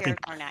Practice get a ducking. chair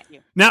thrown at you.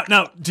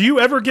 Now, do you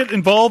ever get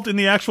involved in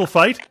the actual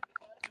fight?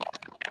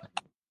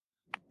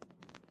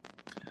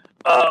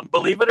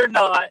 Believe it or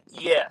not,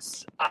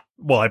 yes.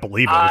 Well, I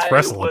believe it. It's I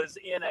wrestling. was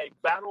in a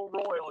battle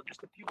royal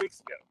just a few weeks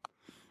ago.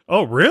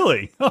 Oh,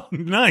 really? Oh,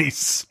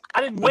 nice.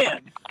 I didn't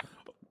win.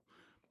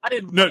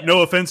 win.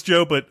 No offense,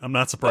 Joe, but I'm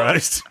not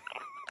surprised.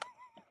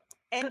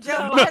 And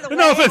Joe, No, by the way,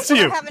 No offense to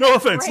we're you. having No a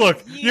offense. great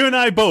Look, view. you and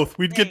I both,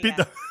 we'd There get you beat.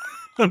 go.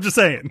 I'm just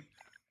saying.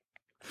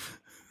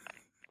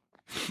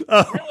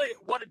 Really,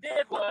 what it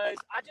did was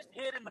I just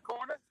hid in the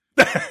corner.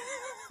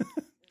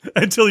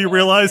 Until you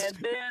realized And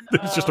then,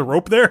 there's just a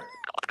rope there.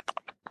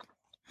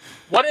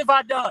 What have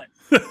I done?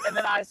 And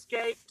then I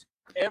escaped.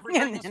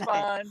 Everything was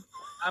fine.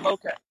 I'm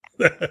okay.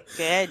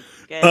 Good.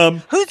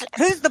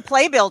 Who's the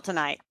playbill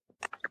tonight?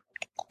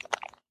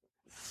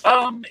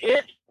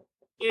 It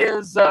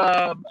is.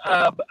 I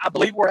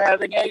believe we're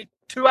having a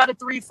 2 out of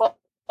 3 fall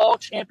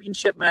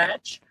championship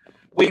match.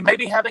 We may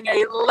be having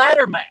a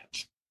ladder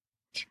match.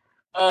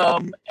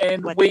 And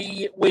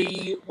we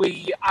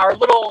our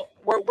little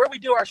where we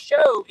do our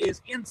show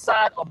is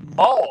inside a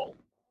mall.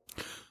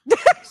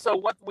 So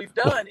what we've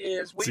done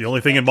is it's the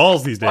only thing in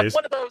malls these days.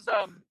 One of those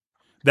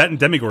that and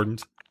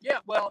Demigordons. Yeah,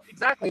 well,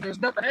 exactly.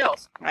 There's nothing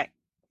else. Right.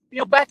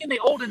 Back in the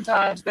olden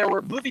times, there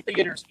were movie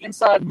theaters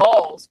inside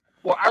malls.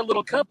 Well, our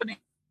little company.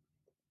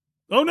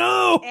 Oh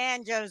no!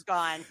 And Joe's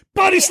gone.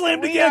 Body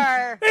slammed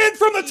again. And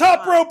from the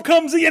top rope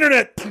comes the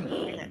internet.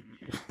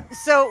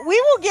 So we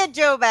will get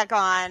Joe back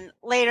on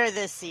later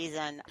this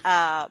season.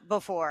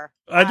 Before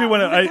I do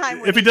want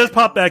to. If he does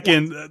pop back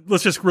in,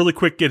 let's just really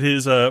quick get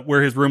his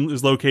where his room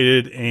is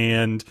located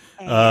and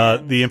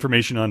the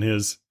information on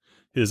his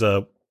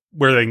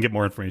where they can get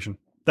more information,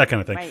 that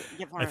kind of thing. Right,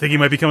 I think he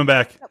might be coming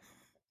back. Yep.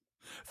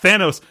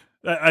 Thanos.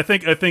 I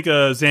think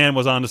Zan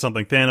was onto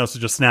something. Thanos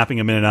is just snapping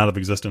him in and out of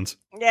existence.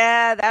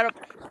 Yeah, that'll.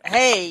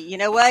 Hey, you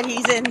know what?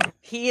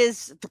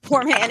 The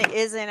poor man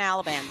is in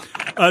Alabama.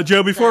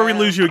 Joe, before we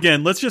lose you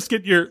again, let's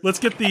get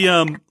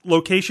the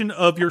location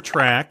of your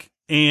track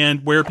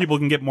and where people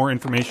can get more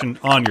information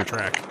on your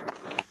track.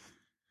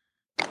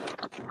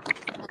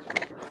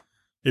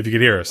 If you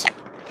could hear us.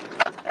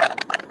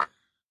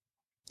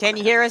 Can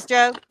you hear us,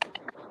 Joe?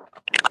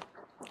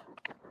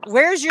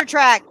 Where's your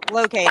track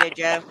located,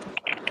 Joe?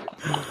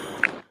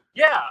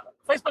 Yeah,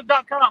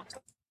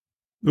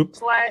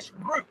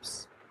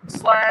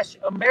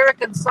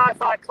 Facebook.com/groups/American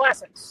Sci-Fi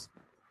Classics.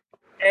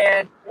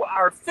 And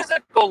our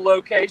physical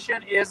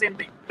location is in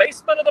the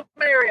basement of the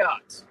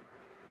Marriott.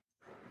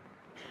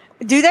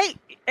 Do they,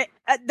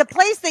 the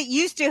place that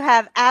used to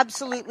have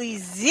absolutely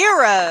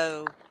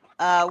zero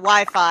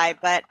Wi-Fi,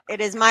 but it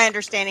is my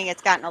understanding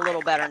it's gotten a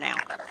little better now.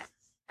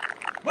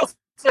 We'll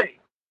see.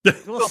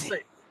 We'll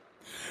see.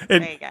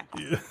 And there you go.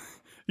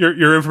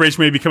 Your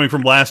information may be coming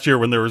from last year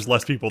when there was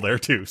less people there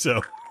too.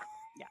 So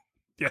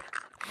yeah.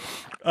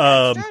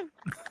 That's true.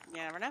 You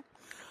never know.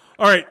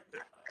 All right.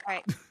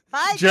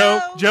 Bye,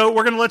 Joe,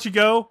 we're gonna let you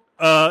go.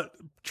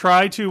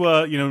 Try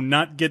to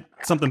not get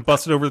something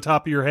busted over the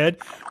top of your head.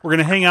 We're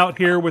gonna hang out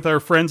here with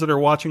our friends that are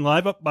watching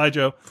live. Bye,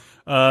 Joe.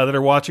 That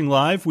are watching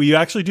live. We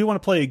actually do want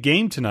to play a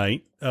game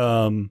tonight.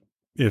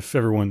 If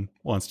everyone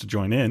wants to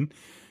join in,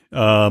 it's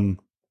gonna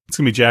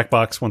be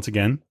Jackbox once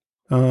again.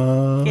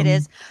 It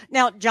is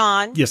now,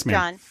 John. Yes, ma'am.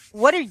 John,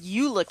 what have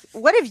you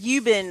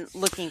been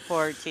looking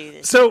forward to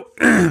this? So,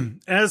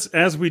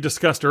 as we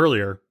discussed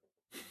earlier,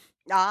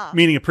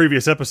 meaning a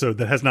previous episode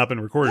that has not been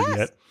recorded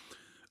yet.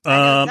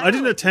 I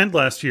didn't attend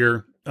last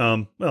year.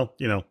 As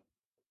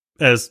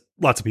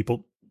lots of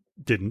people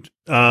didn't.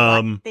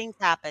 Things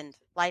happened.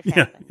 Life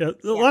happened. Yeah,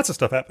 lots of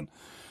stuff happened.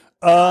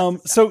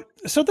 So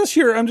this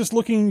year I'm just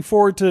looking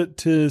forward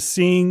to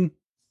seeing,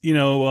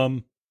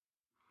 more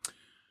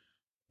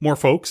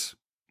folks.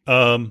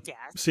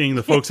 Seeing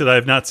the folks that I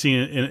have not seen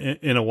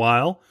in a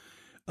while.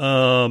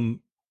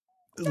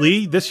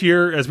 Lee, this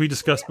year, as we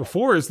discussed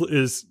before,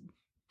 is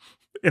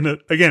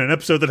an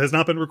episode that has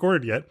not been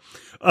recorded yet.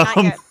 Not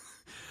yet.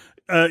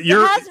 It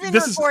has been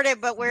recorded,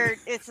 but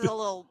it's a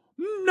little.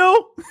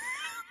 No.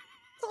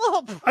 It's a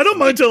little. I don't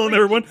mind telling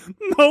everyone.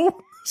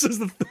 No, this is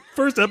the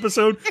first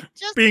episode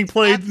being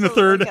played in the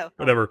third.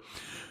 Whatever.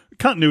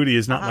 Continuity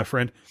is not my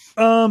friend.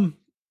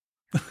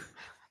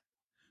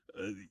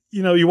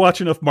 You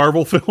watch enough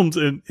Marvel films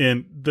and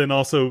then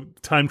also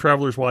Time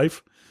Traveler's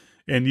Wife,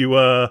 and you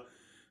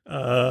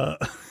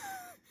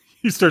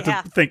you start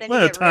to think,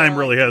 well, time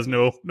really has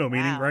no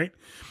meaning, right?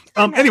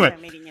 Anyway,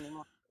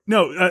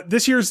 no,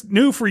 this year's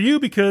new for you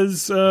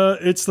because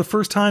it's the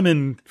first time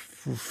in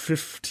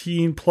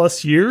 15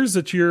 plus years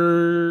that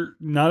you're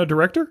not a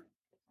director.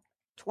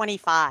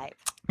 25.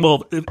 Well,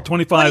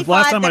 25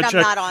 last time I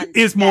checked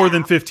is more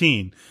than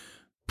 15.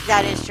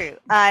 That is true.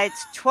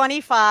 It's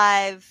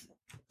 25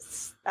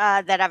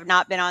 that I've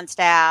not been on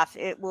staff.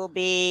 It will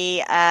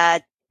be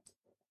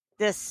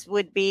this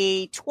would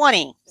be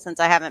 20 since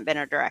I haven't been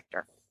a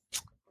director.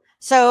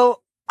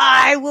 So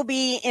I will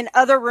be in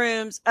other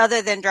rooms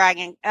other than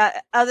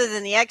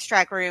the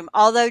extract room.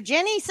 Although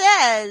Jenny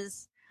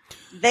says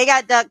they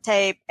got duct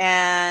tape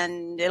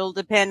and it'll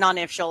depend on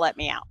if she'll let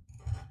me out.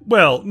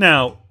 Well,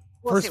 now,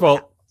 first of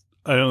all,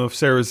 I don't know if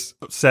Sarah's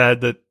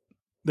sad that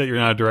you're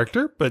not a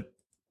director, but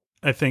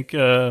I think,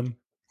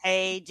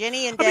 hey,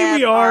 Jenny and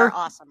Deb are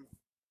awesome.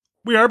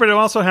 We are, but I'm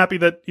also happy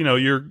that,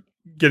 you're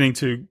getting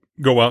to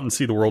go out and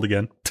see the world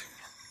again.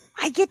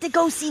 I get to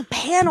go see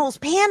panels.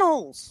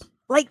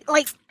 Like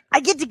I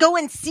get to go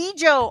and see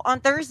Joe on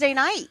Thursday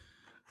night.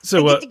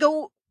 So I get to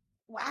go.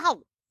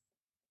 Wow.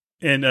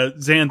 And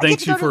Zan, I get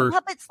thanks to you go to the for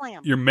Puppet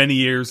Slam. your many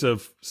years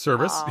of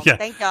service. Oh, Yeah,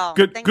 thank y'all.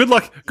 good. Thank Good you.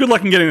 luck. Good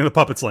luck in getting to the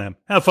Puppet Slam.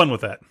 Have fun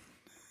with that.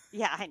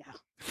 Yeah, I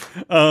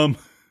know.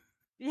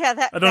 Yeah,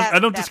 that I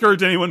don't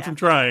discourage anyone yeah. from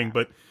trying,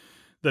 but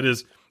that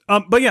is.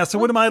 But yeah. So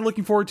what am I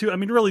looking forward to? I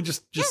mean, really,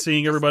 just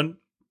seeing everyone.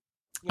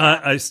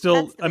 Yeah, I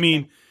still. that's the I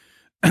big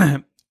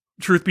mean,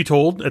 truth be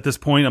told, at this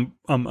point,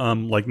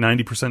 I'm like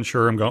 90%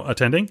 sure I'm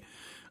attending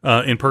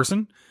in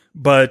person,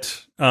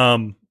 but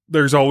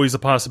there's always a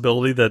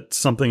possibility that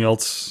something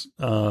else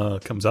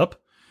comes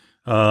up.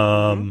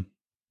 And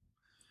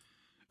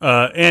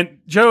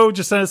Joe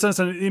just sent us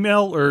an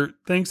email or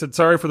thanks, said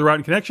sorry for the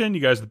rotten connection.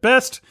 You guys are the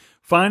best.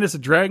 Find us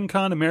at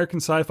DragonCon American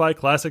Sci-Fi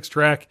Classics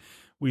track.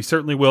 We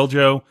certainly will,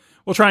 Joe.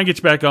 We'll try and get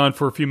you back on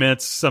for a few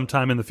minutes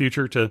sometime in the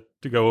future to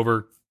go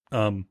over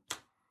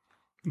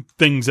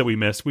things that we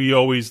missed. We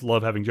always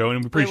love having Joe,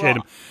 and we appreciate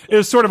him. It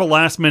was sort of a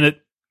last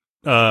minute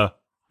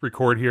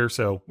record here,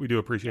 so we do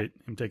appreciate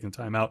him taking the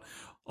time out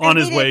on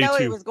his way to.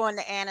 He was going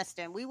to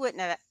Anniston. We wouldn't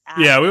have.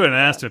 We wouldn't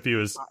have asked him if he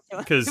was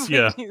because he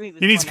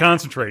needs to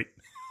concentrate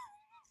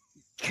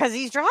because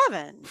he's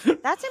driving.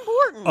 That's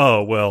important.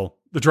 Oh well,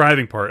 the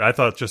driving part. I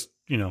thought just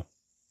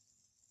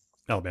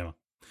Alabama.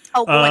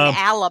 Oh, going to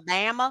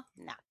Alabama?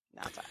 No,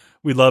 sorry.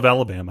 We love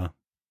Alabama.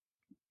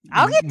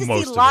 I'll get to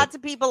see lots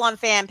of people on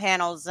fan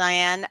panels,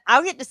 Zion.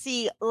 I'll get to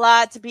see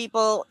lots of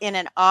people in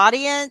an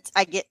audience.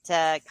 I get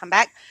to come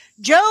back.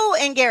 Joe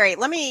and Gary,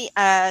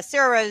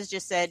 Sarah Rose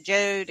just said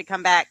Joe to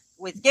come back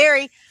with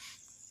Gary.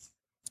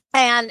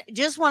 And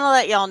just want to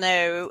let y'all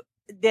know,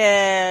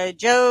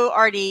 Joe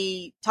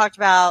already talked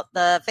about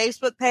the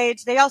Facebook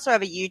page. They also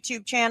have a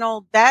YouTube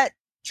channel. That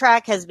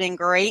track has been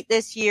great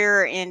this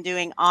year in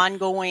doing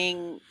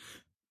ongoing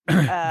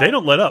they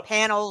don't let up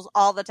panels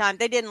all the time.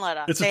 They didn't let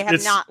up. They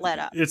have not let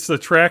up. It's the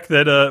track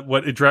that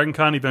what Dragon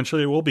Con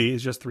eventually will be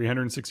is just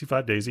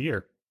 365 days a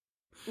year.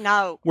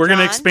 No, we're going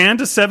to expand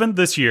to 7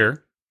 this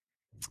year.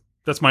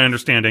 That's my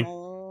understanding.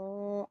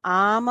 Oh,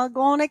 I'm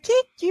gonna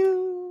kick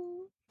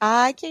you.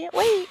 I can't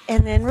wait.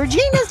 And then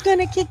Regina's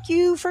gonna kick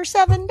you for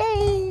 7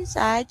 days.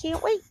 I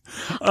can't wait.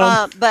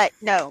 But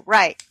no,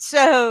 right.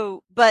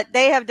 So, but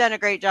they have done a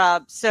great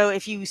job. So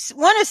if you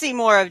want to see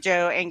more of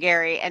Joe and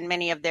Gary and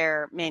many of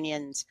their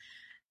minions,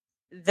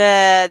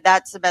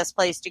 that's the best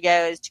place to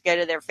go is to go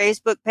to their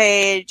Facebook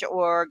page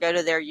or go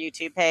to their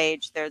YouTube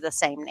page. They're the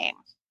same name.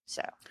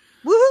 So,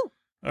 woohoo!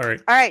 All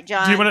right,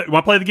 John. Do you want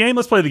to play the game?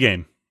 Let's play the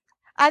game.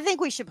 I think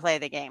we should play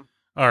the game.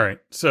 All right.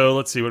 So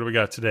let's see. What do we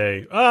got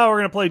today? Oh, we're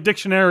going to play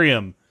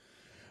Dictionarium.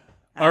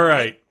 All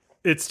right.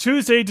 It's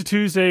Tuesday to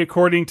Tuesday,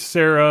 according to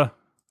Sarah,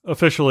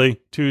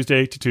 officially.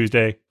 Tuesday to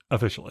Tuesday,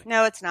 officially.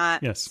 No, it's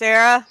not. Yes.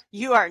 Sarah,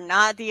 you are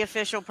not the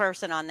official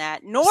person on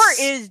that. Nor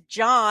is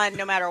John,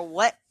 no matter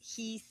what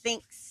he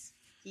thinks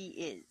he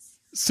is.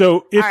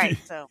 So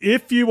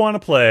if you want to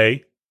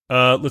play,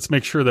 let's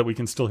make sure that we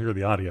can still hear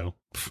the audio.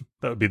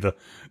 That would be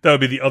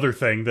the other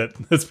thing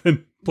that's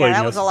been playing.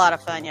 Yeah, that was a lot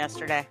of fun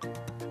yesterday.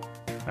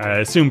 I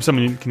assume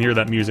someone can hear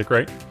that music,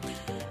 right?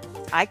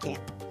 I can't.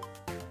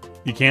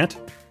 You can't?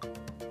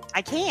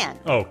 I can.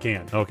 Oh,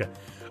 can. Okay.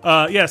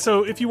 Yeah,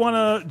 so if you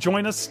want to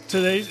join us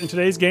in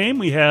today's game,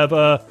 we have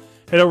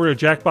head over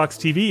to Jackbox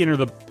TV, enter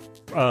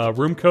the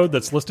room code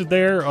that's listed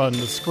there on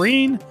the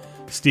screen.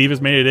 Steve has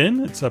made it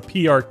in. It's a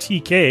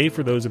PRTK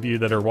for those of you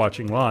that are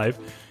watching live.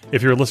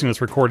 If you're listening to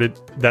this recorded,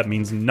 that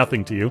means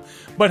nothing to you.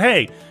 But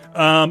hey,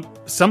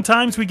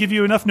 sometimes we give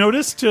you enough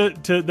notice to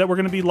that we're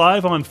going to be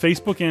live on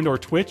Facebook and or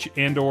Twitch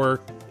and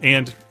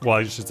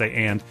I should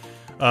say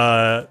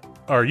our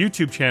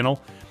YouTube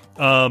channel.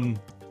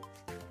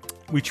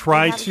 We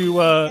try to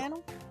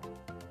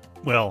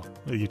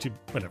YouTube,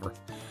 whatever.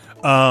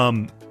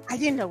 I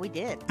didn't know we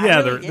did.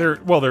 Yeah,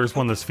 there's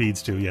one this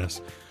feeds to,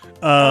 yes.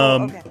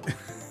 Okay.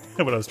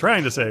 What I was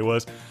trying to say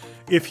was,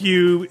 if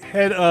you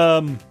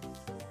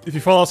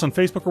follow us on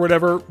Facebook or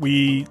whatever,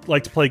 we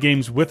like to play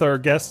games with our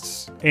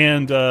guests,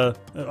 and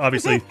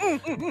obviously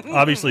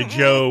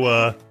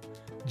Joe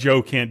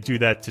can't do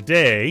that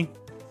today.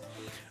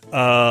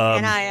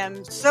 And I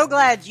am so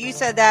glad you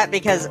said that,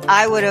 because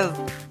I would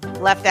have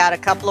left out a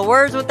couple of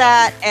words with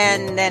that,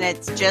 and then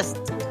it's just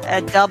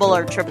a double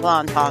or triple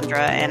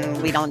entendre,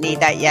 and we don't need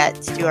that yet.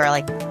 It's too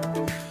early.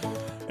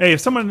 Hey,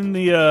 if someone in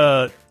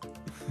the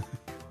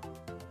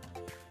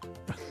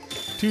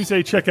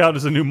Tuesday checkout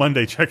is a new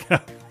Monday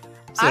checkout.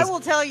 I will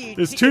tell you.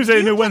 It's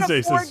Tuesday, new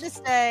Wednesday.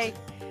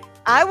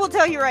 I will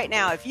tell you right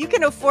now, if you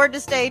can afford to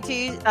stay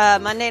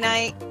Monday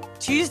night,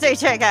 Tuesday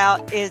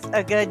checkout is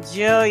a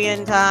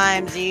gajillion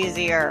times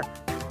easier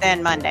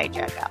than Monday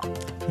checkout.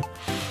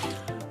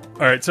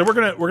 All right, so we're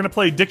gonna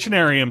play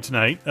Dictionarium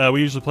tonight. We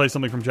usually play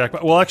something from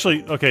Jackbox. Well,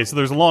 actually, okay. So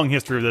there's a long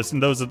history of this,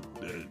 and those are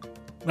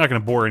not going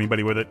to bore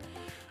anybody with it.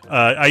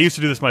 I used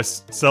to do this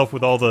myself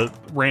with all the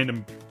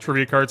random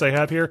trivia cards I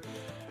have here.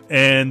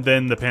 And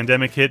then the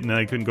pandemic hit, and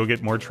I couldn't go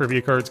get more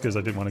trivia cards because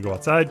I didn't want to go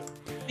outside.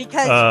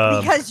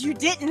 Because you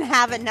didn't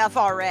have enough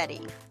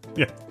already.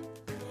 Yeah.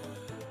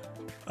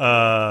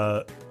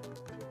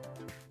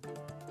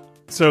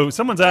 So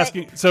someone's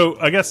asking. So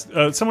I guess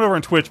someone over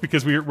on Twitch,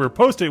 because we're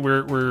posting.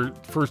 We're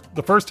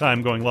the first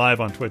time going live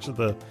on Twitch at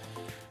the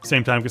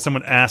same time because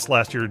someone asked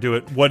last year to do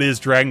it. What is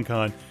Dragon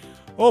Con?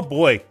 Oh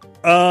boy.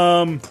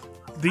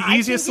 The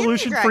easiest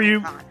solution for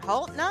you.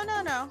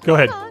 No. Go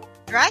ahead. On.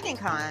 Dragon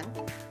Con.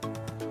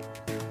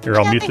 Here,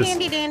 I'll mute the this.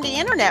 handy dandy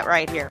internet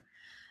right here.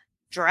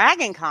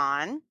 Dragon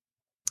Con.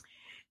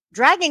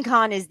 Dragon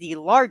Con is the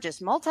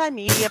largest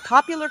multimedia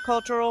popular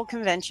cultural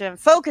convention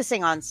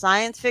focusing on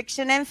science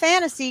fiction and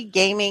fantasy,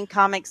 gaming,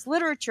 comics,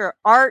 literature,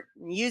 art,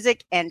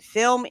 music, and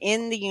film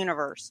in the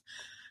universe.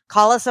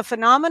 Call us a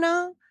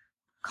phenomena.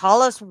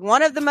 Call us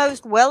one of the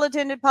most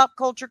well-attended pop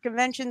culture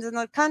conventions in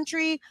the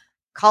country.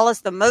 Call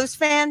us the most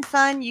fan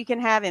fun you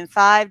can have in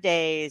 5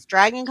 days.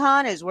 Dragon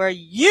Con is where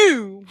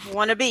you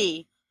want to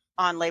be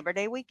on Labor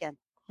Day weekend.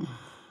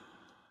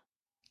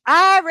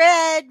 I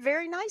read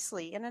very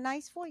nicely in a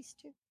nice voice,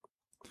 too.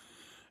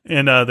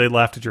 And they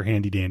laughed at your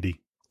handy dandy.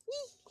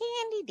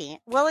 Handy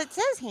dandy. Well, it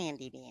says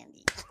handy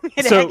dandy.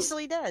 It So,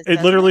 actually does.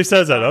 It literally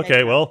says that.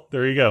 Okay, well,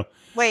 there you go.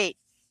 Wait.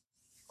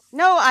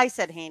 No, I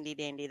said handy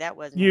dandy. That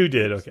wasn't. You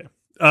did, okay.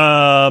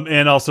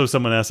 And also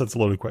someone asked, that's a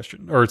loaded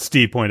question. Or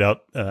Steve pointed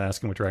out,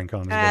 asking what Dragon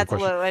Con is a loaded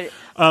question.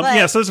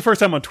 Yeah, so this is the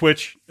first time on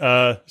Twitch.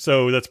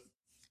 So that's,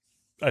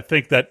 I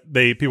think that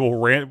people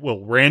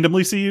will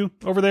randomly see you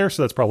over there.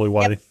 So that's probably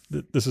why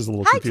this is a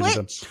little confusing.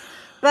 Twitch.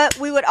 But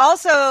we would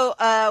also,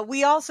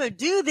 we also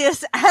do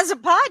this as a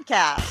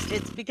podcast.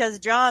 It's because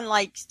John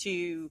likes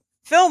to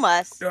film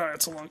us. Yeah,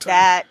 it's a long time.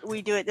 That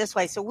we do it this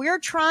way. So we're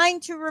trying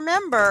to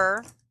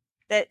remember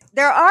that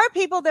there are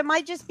people that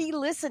might just be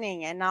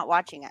listening and not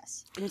watching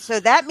us. And so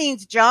that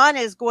means John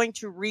is going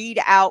to read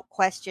out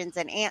questions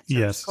and answers.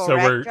 Yes.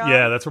 Correct,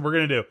 John? That's what we're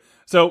going to do.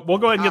 So we'll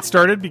go ahead and get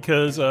started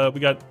because we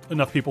got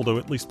enough people to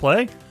at least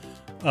play.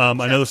 I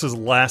know this is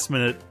last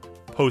minute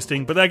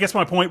posting, but I guess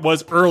my point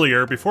was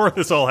earlier, before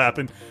this all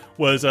happened,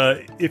 was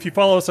if you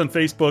follow us on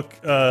Facebook,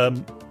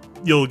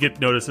 you'll get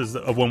notices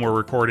of when we're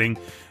recording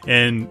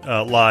and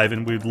live,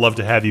 and we'd love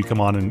to have you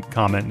come on and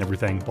comment and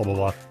everything, blah, blah,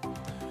 blah.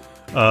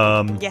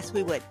 Yes,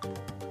 we would.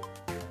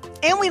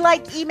 And we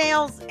like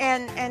emails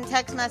and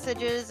text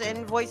messages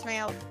and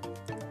voicemail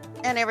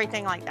and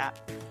everything like that.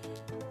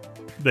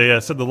 They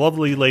said the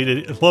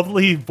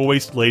lovely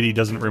voiced lady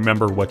doesn't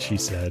remember what she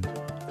said.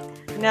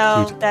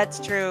 No, that's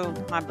true.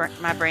 My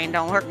brain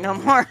don't work no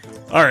more.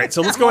 All right,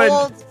 so let's go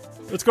ahead.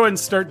 Let's go ahead and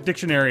start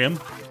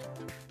Dictionarium.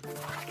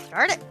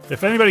 Start it.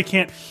 If anybody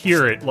can't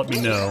hear it, let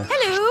me know.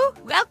 Hello,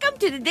 welcome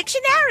to the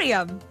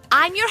Dictionarium.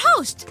 I'm your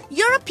host,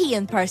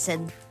 European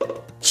person.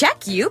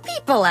 Check you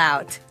people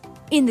out.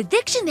 In the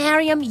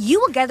Dictionarium, you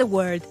will get a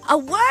word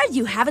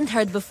you haven't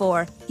heard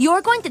before.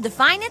 You're going to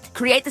define it,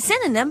 create a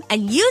synonym,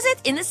 and use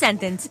it in a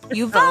sentence.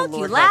 You vote,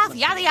 you laugh,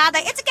 yada yada.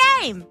 It's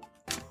a game.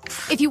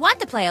 If you want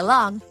to play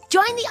along,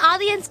 join the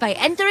audience by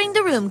entering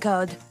the room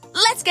code.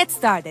 Let's get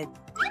started.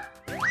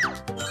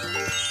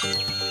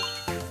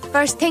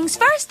 First things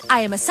first,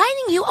 I am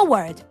assigning you a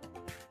word.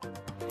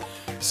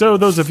 So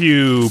those of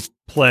you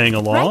playing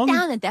along, write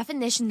down a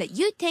definition that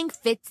you think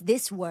fits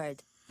this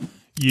word.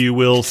 You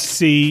will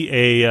see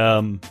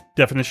a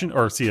definition,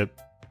 or see a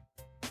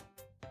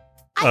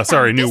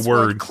new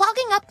word.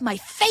 Clogging up my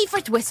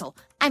favorite whistle.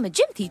 I'm a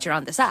gym teacher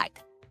on the side.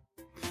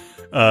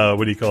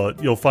 What do you call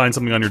it? You'll find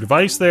something on your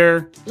device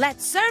there.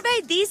 Let's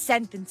survey these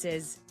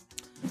sentences.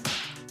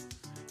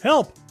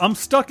 Help! I'm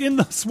stuck in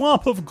the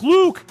swamp of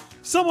Glook.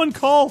 Someone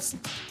calls.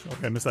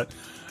 Okay, I missed that.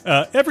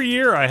 Every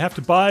year I have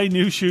to buy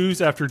new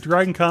shoes after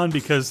Dragon Con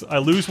because I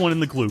lose one in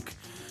the Glook.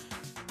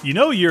 You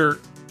know you're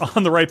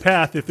on the right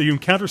path if you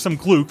encounter some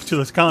Glook to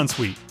the con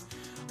suite.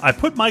 I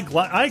put my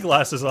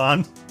eyeglasses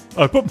on.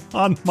 I'll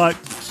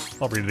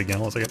read it again.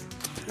 One second.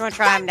 You want to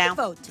try them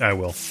down? I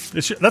will.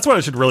 That's what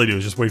I should really do,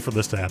 is just wait for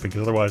this to happen,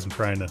 because otherwise I'm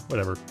trying to,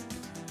 whatever.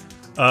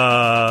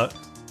 I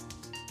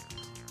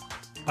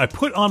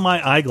put on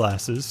my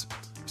eyeglasses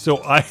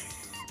so I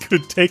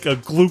could take a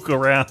Glook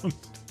around.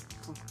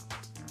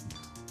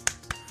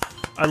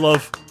 I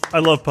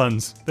love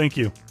puns. Thank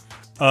you.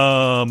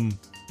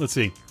 Let's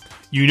see.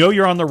 You know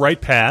you're on the right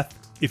path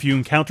if you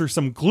encounter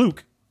some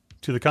Glook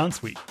to the con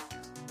suite.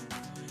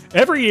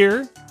 Every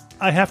year,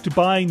 I have to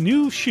buy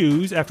new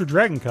shoes after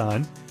Dragon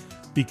Con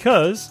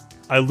because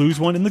I lose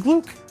one in the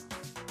Glook.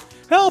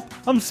 Help!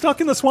 I'm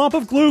stuck in the swamp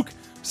of Glook.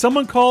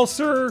 Someone call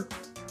Sir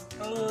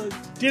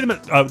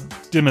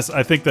Didymus.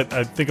 I think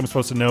I'm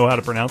supposed to know how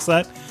to pronounce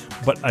that,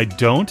 but I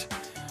don't.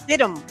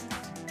 Didymus.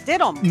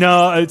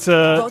 No, it's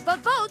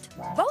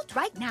Vote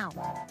right now.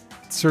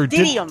 Sir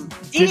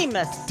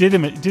Didymus.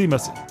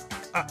 Didymus.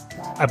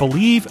 I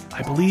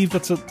believe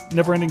that's a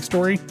Never-Ending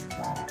Story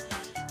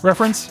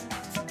reference.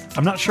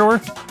 I'm not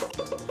sure.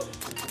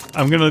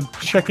 I'm gonna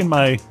check in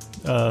my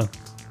what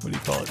do you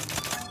call it?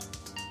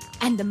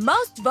 And the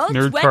most votes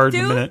Nerd went card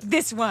in a to minute.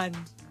 this one.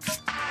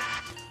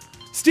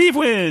 Steve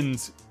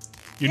wins.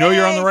 You know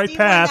you're on the right Steve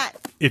path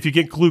won if you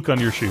get Glook on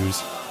your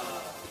shoes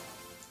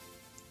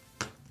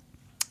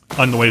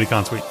on the way to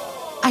con suite.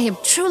 I am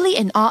truly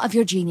in awe of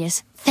your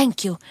genius.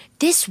 Thank you.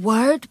 This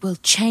word will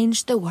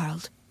change the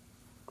world.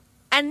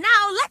 And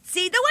now let's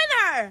see the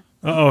winner.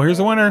 Uh-oh, here's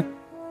the winner.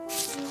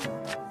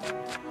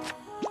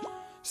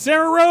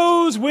 Sarah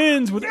Rose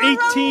wins with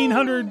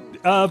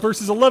 1,800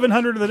 versus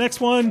 1,100 of the next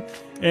one.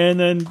 And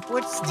then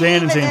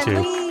Zan and Zan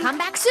 2. Come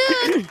back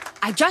soon.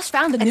 I just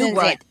found a new then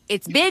word. Zan.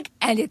 It's big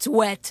and it's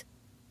wet.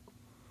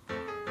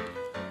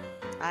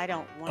 I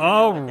don't want to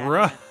All know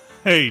what that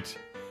right.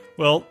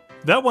 Well,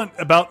 that went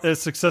about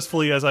as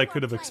successfully as I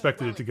could have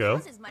expected it to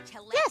go. means.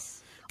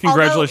 Yes.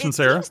 Congratulations,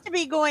 Although Sarah. It seems to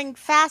be going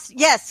fast.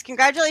 Yes,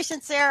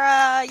 congratulations,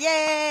 Sarah.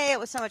 Yay. It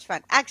was so much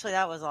fun. Actually,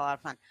 that was a lot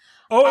of fun.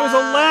 Oh, it was a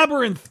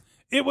labyrinth.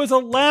 It was a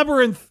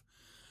labyrinth.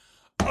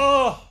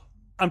 Oh,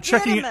 I'm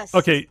checking it. Didymus.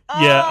 Okay,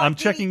 Oh, yeah, I'm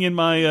checking in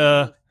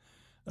my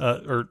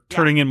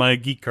turning in my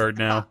geek card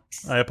now.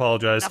 box. I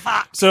apologize. The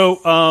box.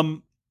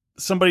 So,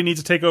 somebody needs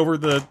to take over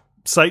the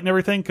site and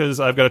everything because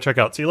I've got to check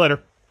out. See you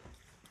later.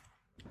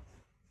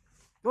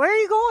 Where are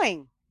you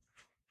going?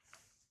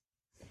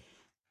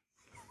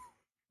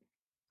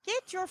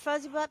 Get your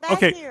fuzzy butt back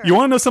Okay, here. you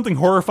want to know something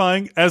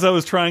horrifying? As I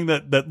was trying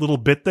that little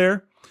bit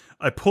there,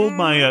 I pulled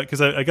my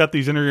because I got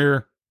these inner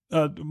ear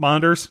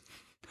monitors.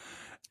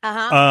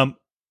 Uh-huh.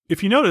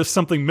 If you notice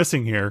something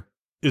missing here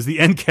is the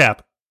end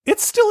cap.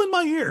 It's still in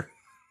my ear.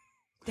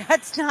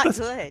 That's not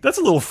good. That's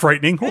a little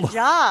frightening. Hold Good on.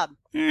 job.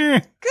 Eh.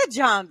 Good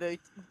job,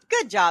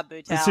 Good job,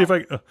 Bootel. Let's see if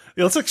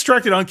let's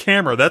extract it on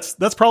camera. That's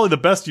probably the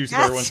best use of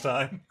That's- everyone's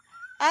time.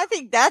 I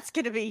think that's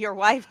going to be your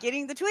wife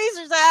getting the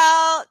tweezers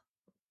out.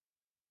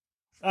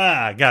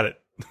 Ah, got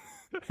it.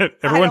 don't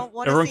everyone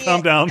wanna see calm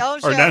it. down.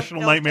 Don't Our show.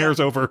 national Don't nightmare is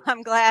show. over.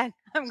 I'm glad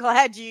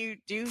you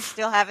do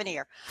still have an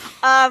ear.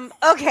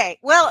 Okay.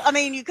 Well, I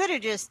mean, you could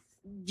have just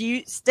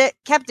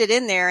kept it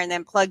in there and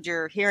then plugged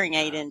your hearing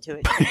aid into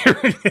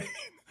it.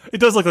 It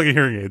does look like a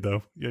hearing aid,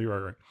 though. Yeah, you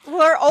are right.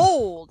 We're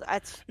old.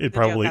 That's It the joke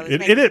probably I was it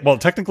making. is. Well,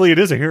 technically, it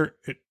is a hear.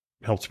 It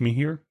helps me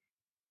hear.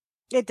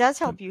 It does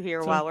help you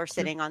hear So, while we're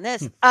sitting on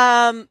this.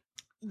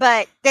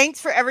 But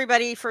thanks for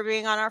everybody for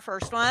being on our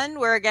first one.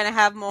 We're going to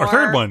have more Our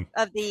third one.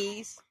 of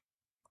these.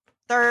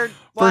 Third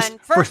one.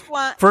 First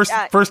one. First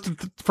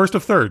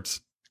of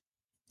thirds.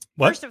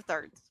 What? First of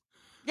thirds.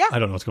 Yeah. I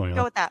don't know what's going Go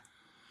on. with that.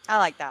 I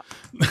like that.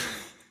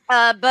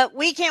 But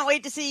we can't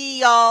wait to see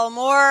y'all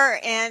more.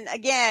 And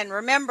again,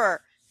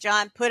 remember,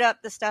 John, put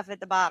up the stuff at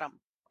the bottom.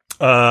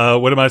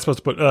 What am I supposed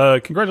to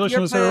put?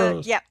 Congratulations, Sarah.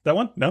 Yep. That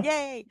one? No.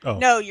 Yay. Oh.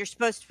 No, you're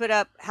supposed to put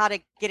up how to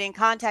get in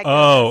contact with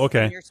us. Oh,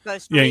 okay. And you're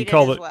supposed to Yeah, read you can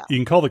call it as the well. you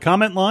can call the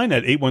comment line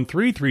at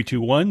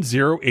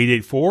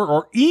 813-321-0884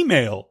 or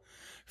email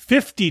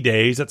 50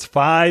 days. That's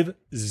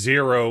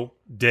 50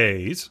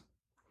 days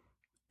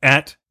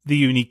at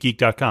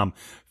theuniquegeek.com.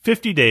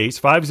 50 days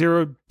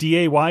 50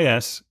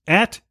 days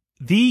at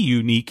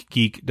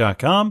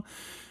theuniquegeek.com.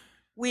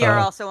 We are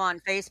also on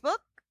Facebook.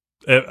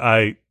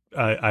 I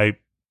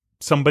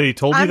somebody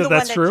told me I'm the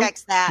that's one true. that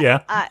checks that. Yeah.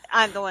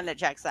 I'm the one that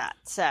checks that.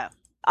 So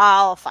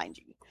I'll find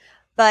you.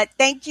 But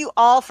thank you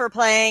all for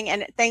playing,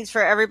 and thanks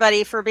for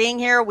everybody for being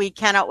here. We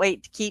cannot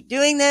wait to keep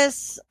doing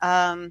this.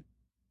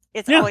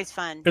 It's Yeah. always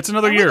fun. It's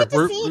another And year. We get to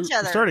We're see each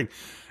other. starting.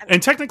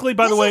 And technically,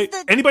 by the This way, is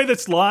the- anybody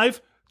that's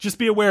live, just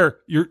be aware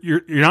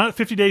you're not at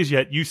 50 days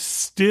yet. You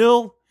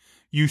still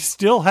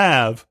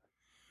have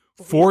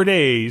 4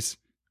 days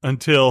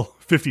until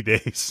 50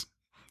 days.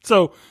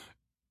 So,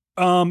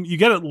 you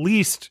got at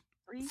least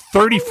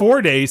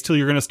 34 days till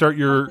you're going to start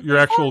your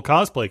actual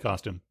cosplay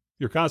costume.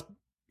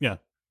 Yeah.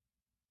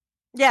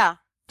 Yeah.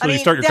 Till you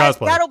start your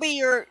cosplay. That'll be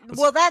your.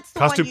 Well, that's the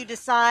Costume- one you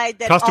decide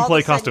that costume all play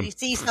of a sudden costume. you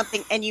see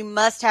something and you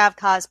must have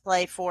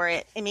cosplay for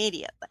it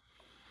immediately.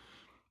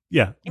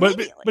 Yeah.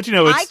 Immediately. But you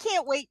know, I it's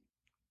can't wait.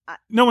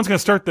 no one's going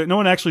to start no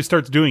one actually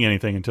starts doing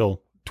anything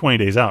until 20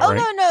 days out, Oh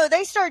right? no,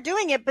 they start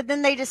doing it, but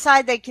then they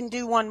decide they can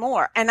do one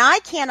more, and I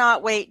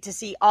cannot wait to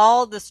see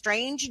all the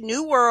strange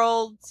new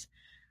worlds,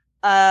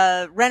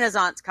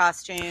 Renaissance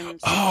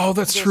costumes. Oh,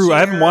 that's this true. I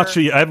haven't year. watched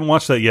it. I haven't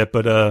watched that yet,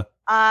 but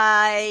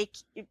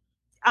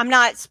I'm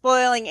not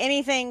spoiling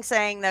anything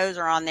saying those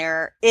are on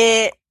there.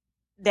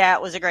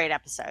 That was a great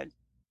episode.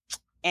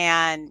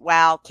 And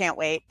wow, can't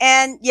wait.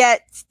 And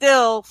yet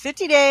still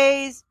 50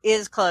 days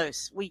is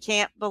close. We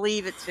can't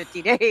believe it's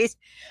 50 days.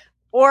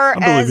 Or as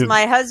Unbelievable.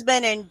 my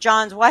husband and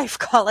John's wife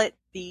call it,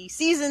 the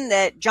season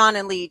that John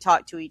and Lee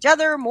talk to each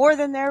other more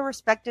than their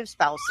respective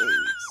spouses.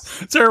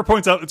 Sarah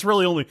points out we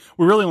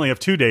really only have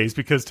 2 days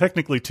because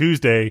technically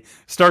Tuesday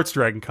starts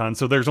Dragon Con,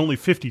 so there's only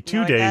 52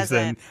 No, it days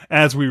then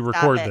as we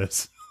record it.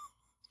 this.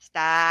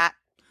 Stop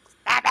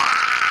it.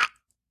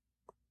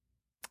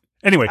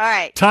 Anyway, All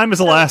right. time is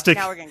So, elastic.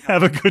 now we're gonna go.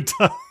 Have a good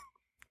time.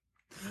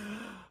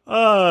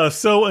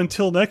 So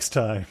until next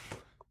time.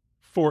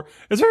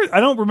 I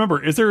don't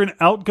remember. Is there an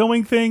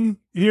outgoing thing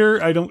here?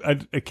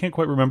 I can't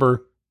quite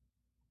remember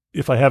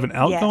if I have an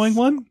outgoing Yes.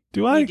 one.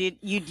 Do I? You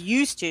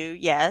used to,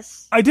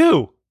 yes. I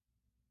do.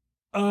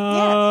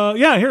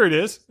 Yeah, here it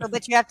is. So,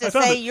 but you have I to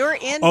found say it. your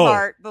end Oh.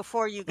 part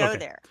before you go Okay.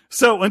 there.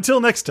 So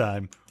until next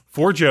time,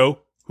 for Joe,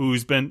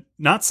 who's been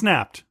not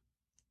snapped,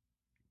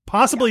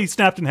 possibly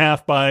snapped in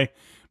half by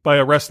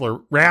a wrestler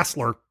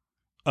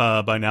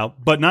by now,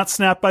 but not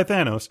snapped by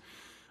Thanos.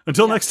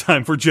 Until next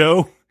time, for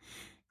Joe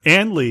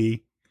and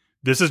Lee,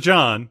 This is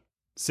John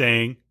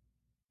saying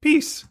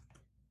peace.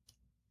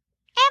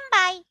 And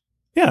bye.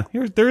 Yeah,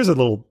 there is a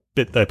little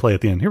bit that I play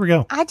at the end. Here we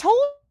go. I told.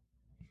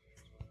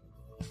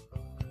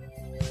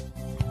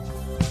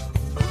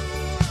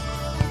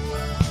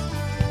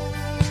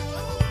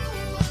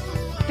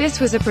 This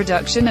was a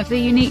production of The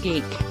Unique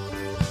Geek.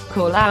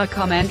 Call our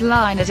comment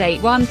line at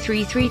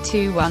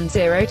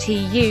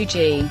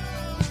 8133210TUG.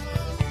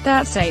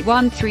 That's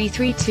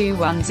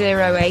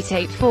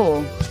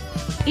 81332108884.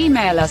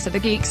 Email us at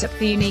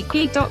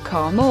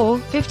thegeeks@theuniquegeek.com or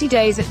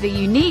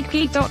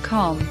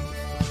 50days@theuniquegeek.com.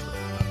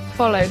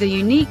 Follow The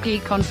Unique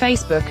Geek on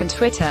Facebook and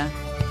Twitter.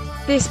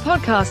 This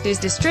podcast is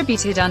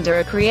distributed under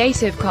a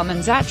Creative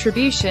Commons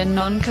Attribution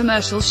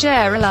Non-Commercial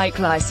Share-alike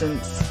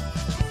license.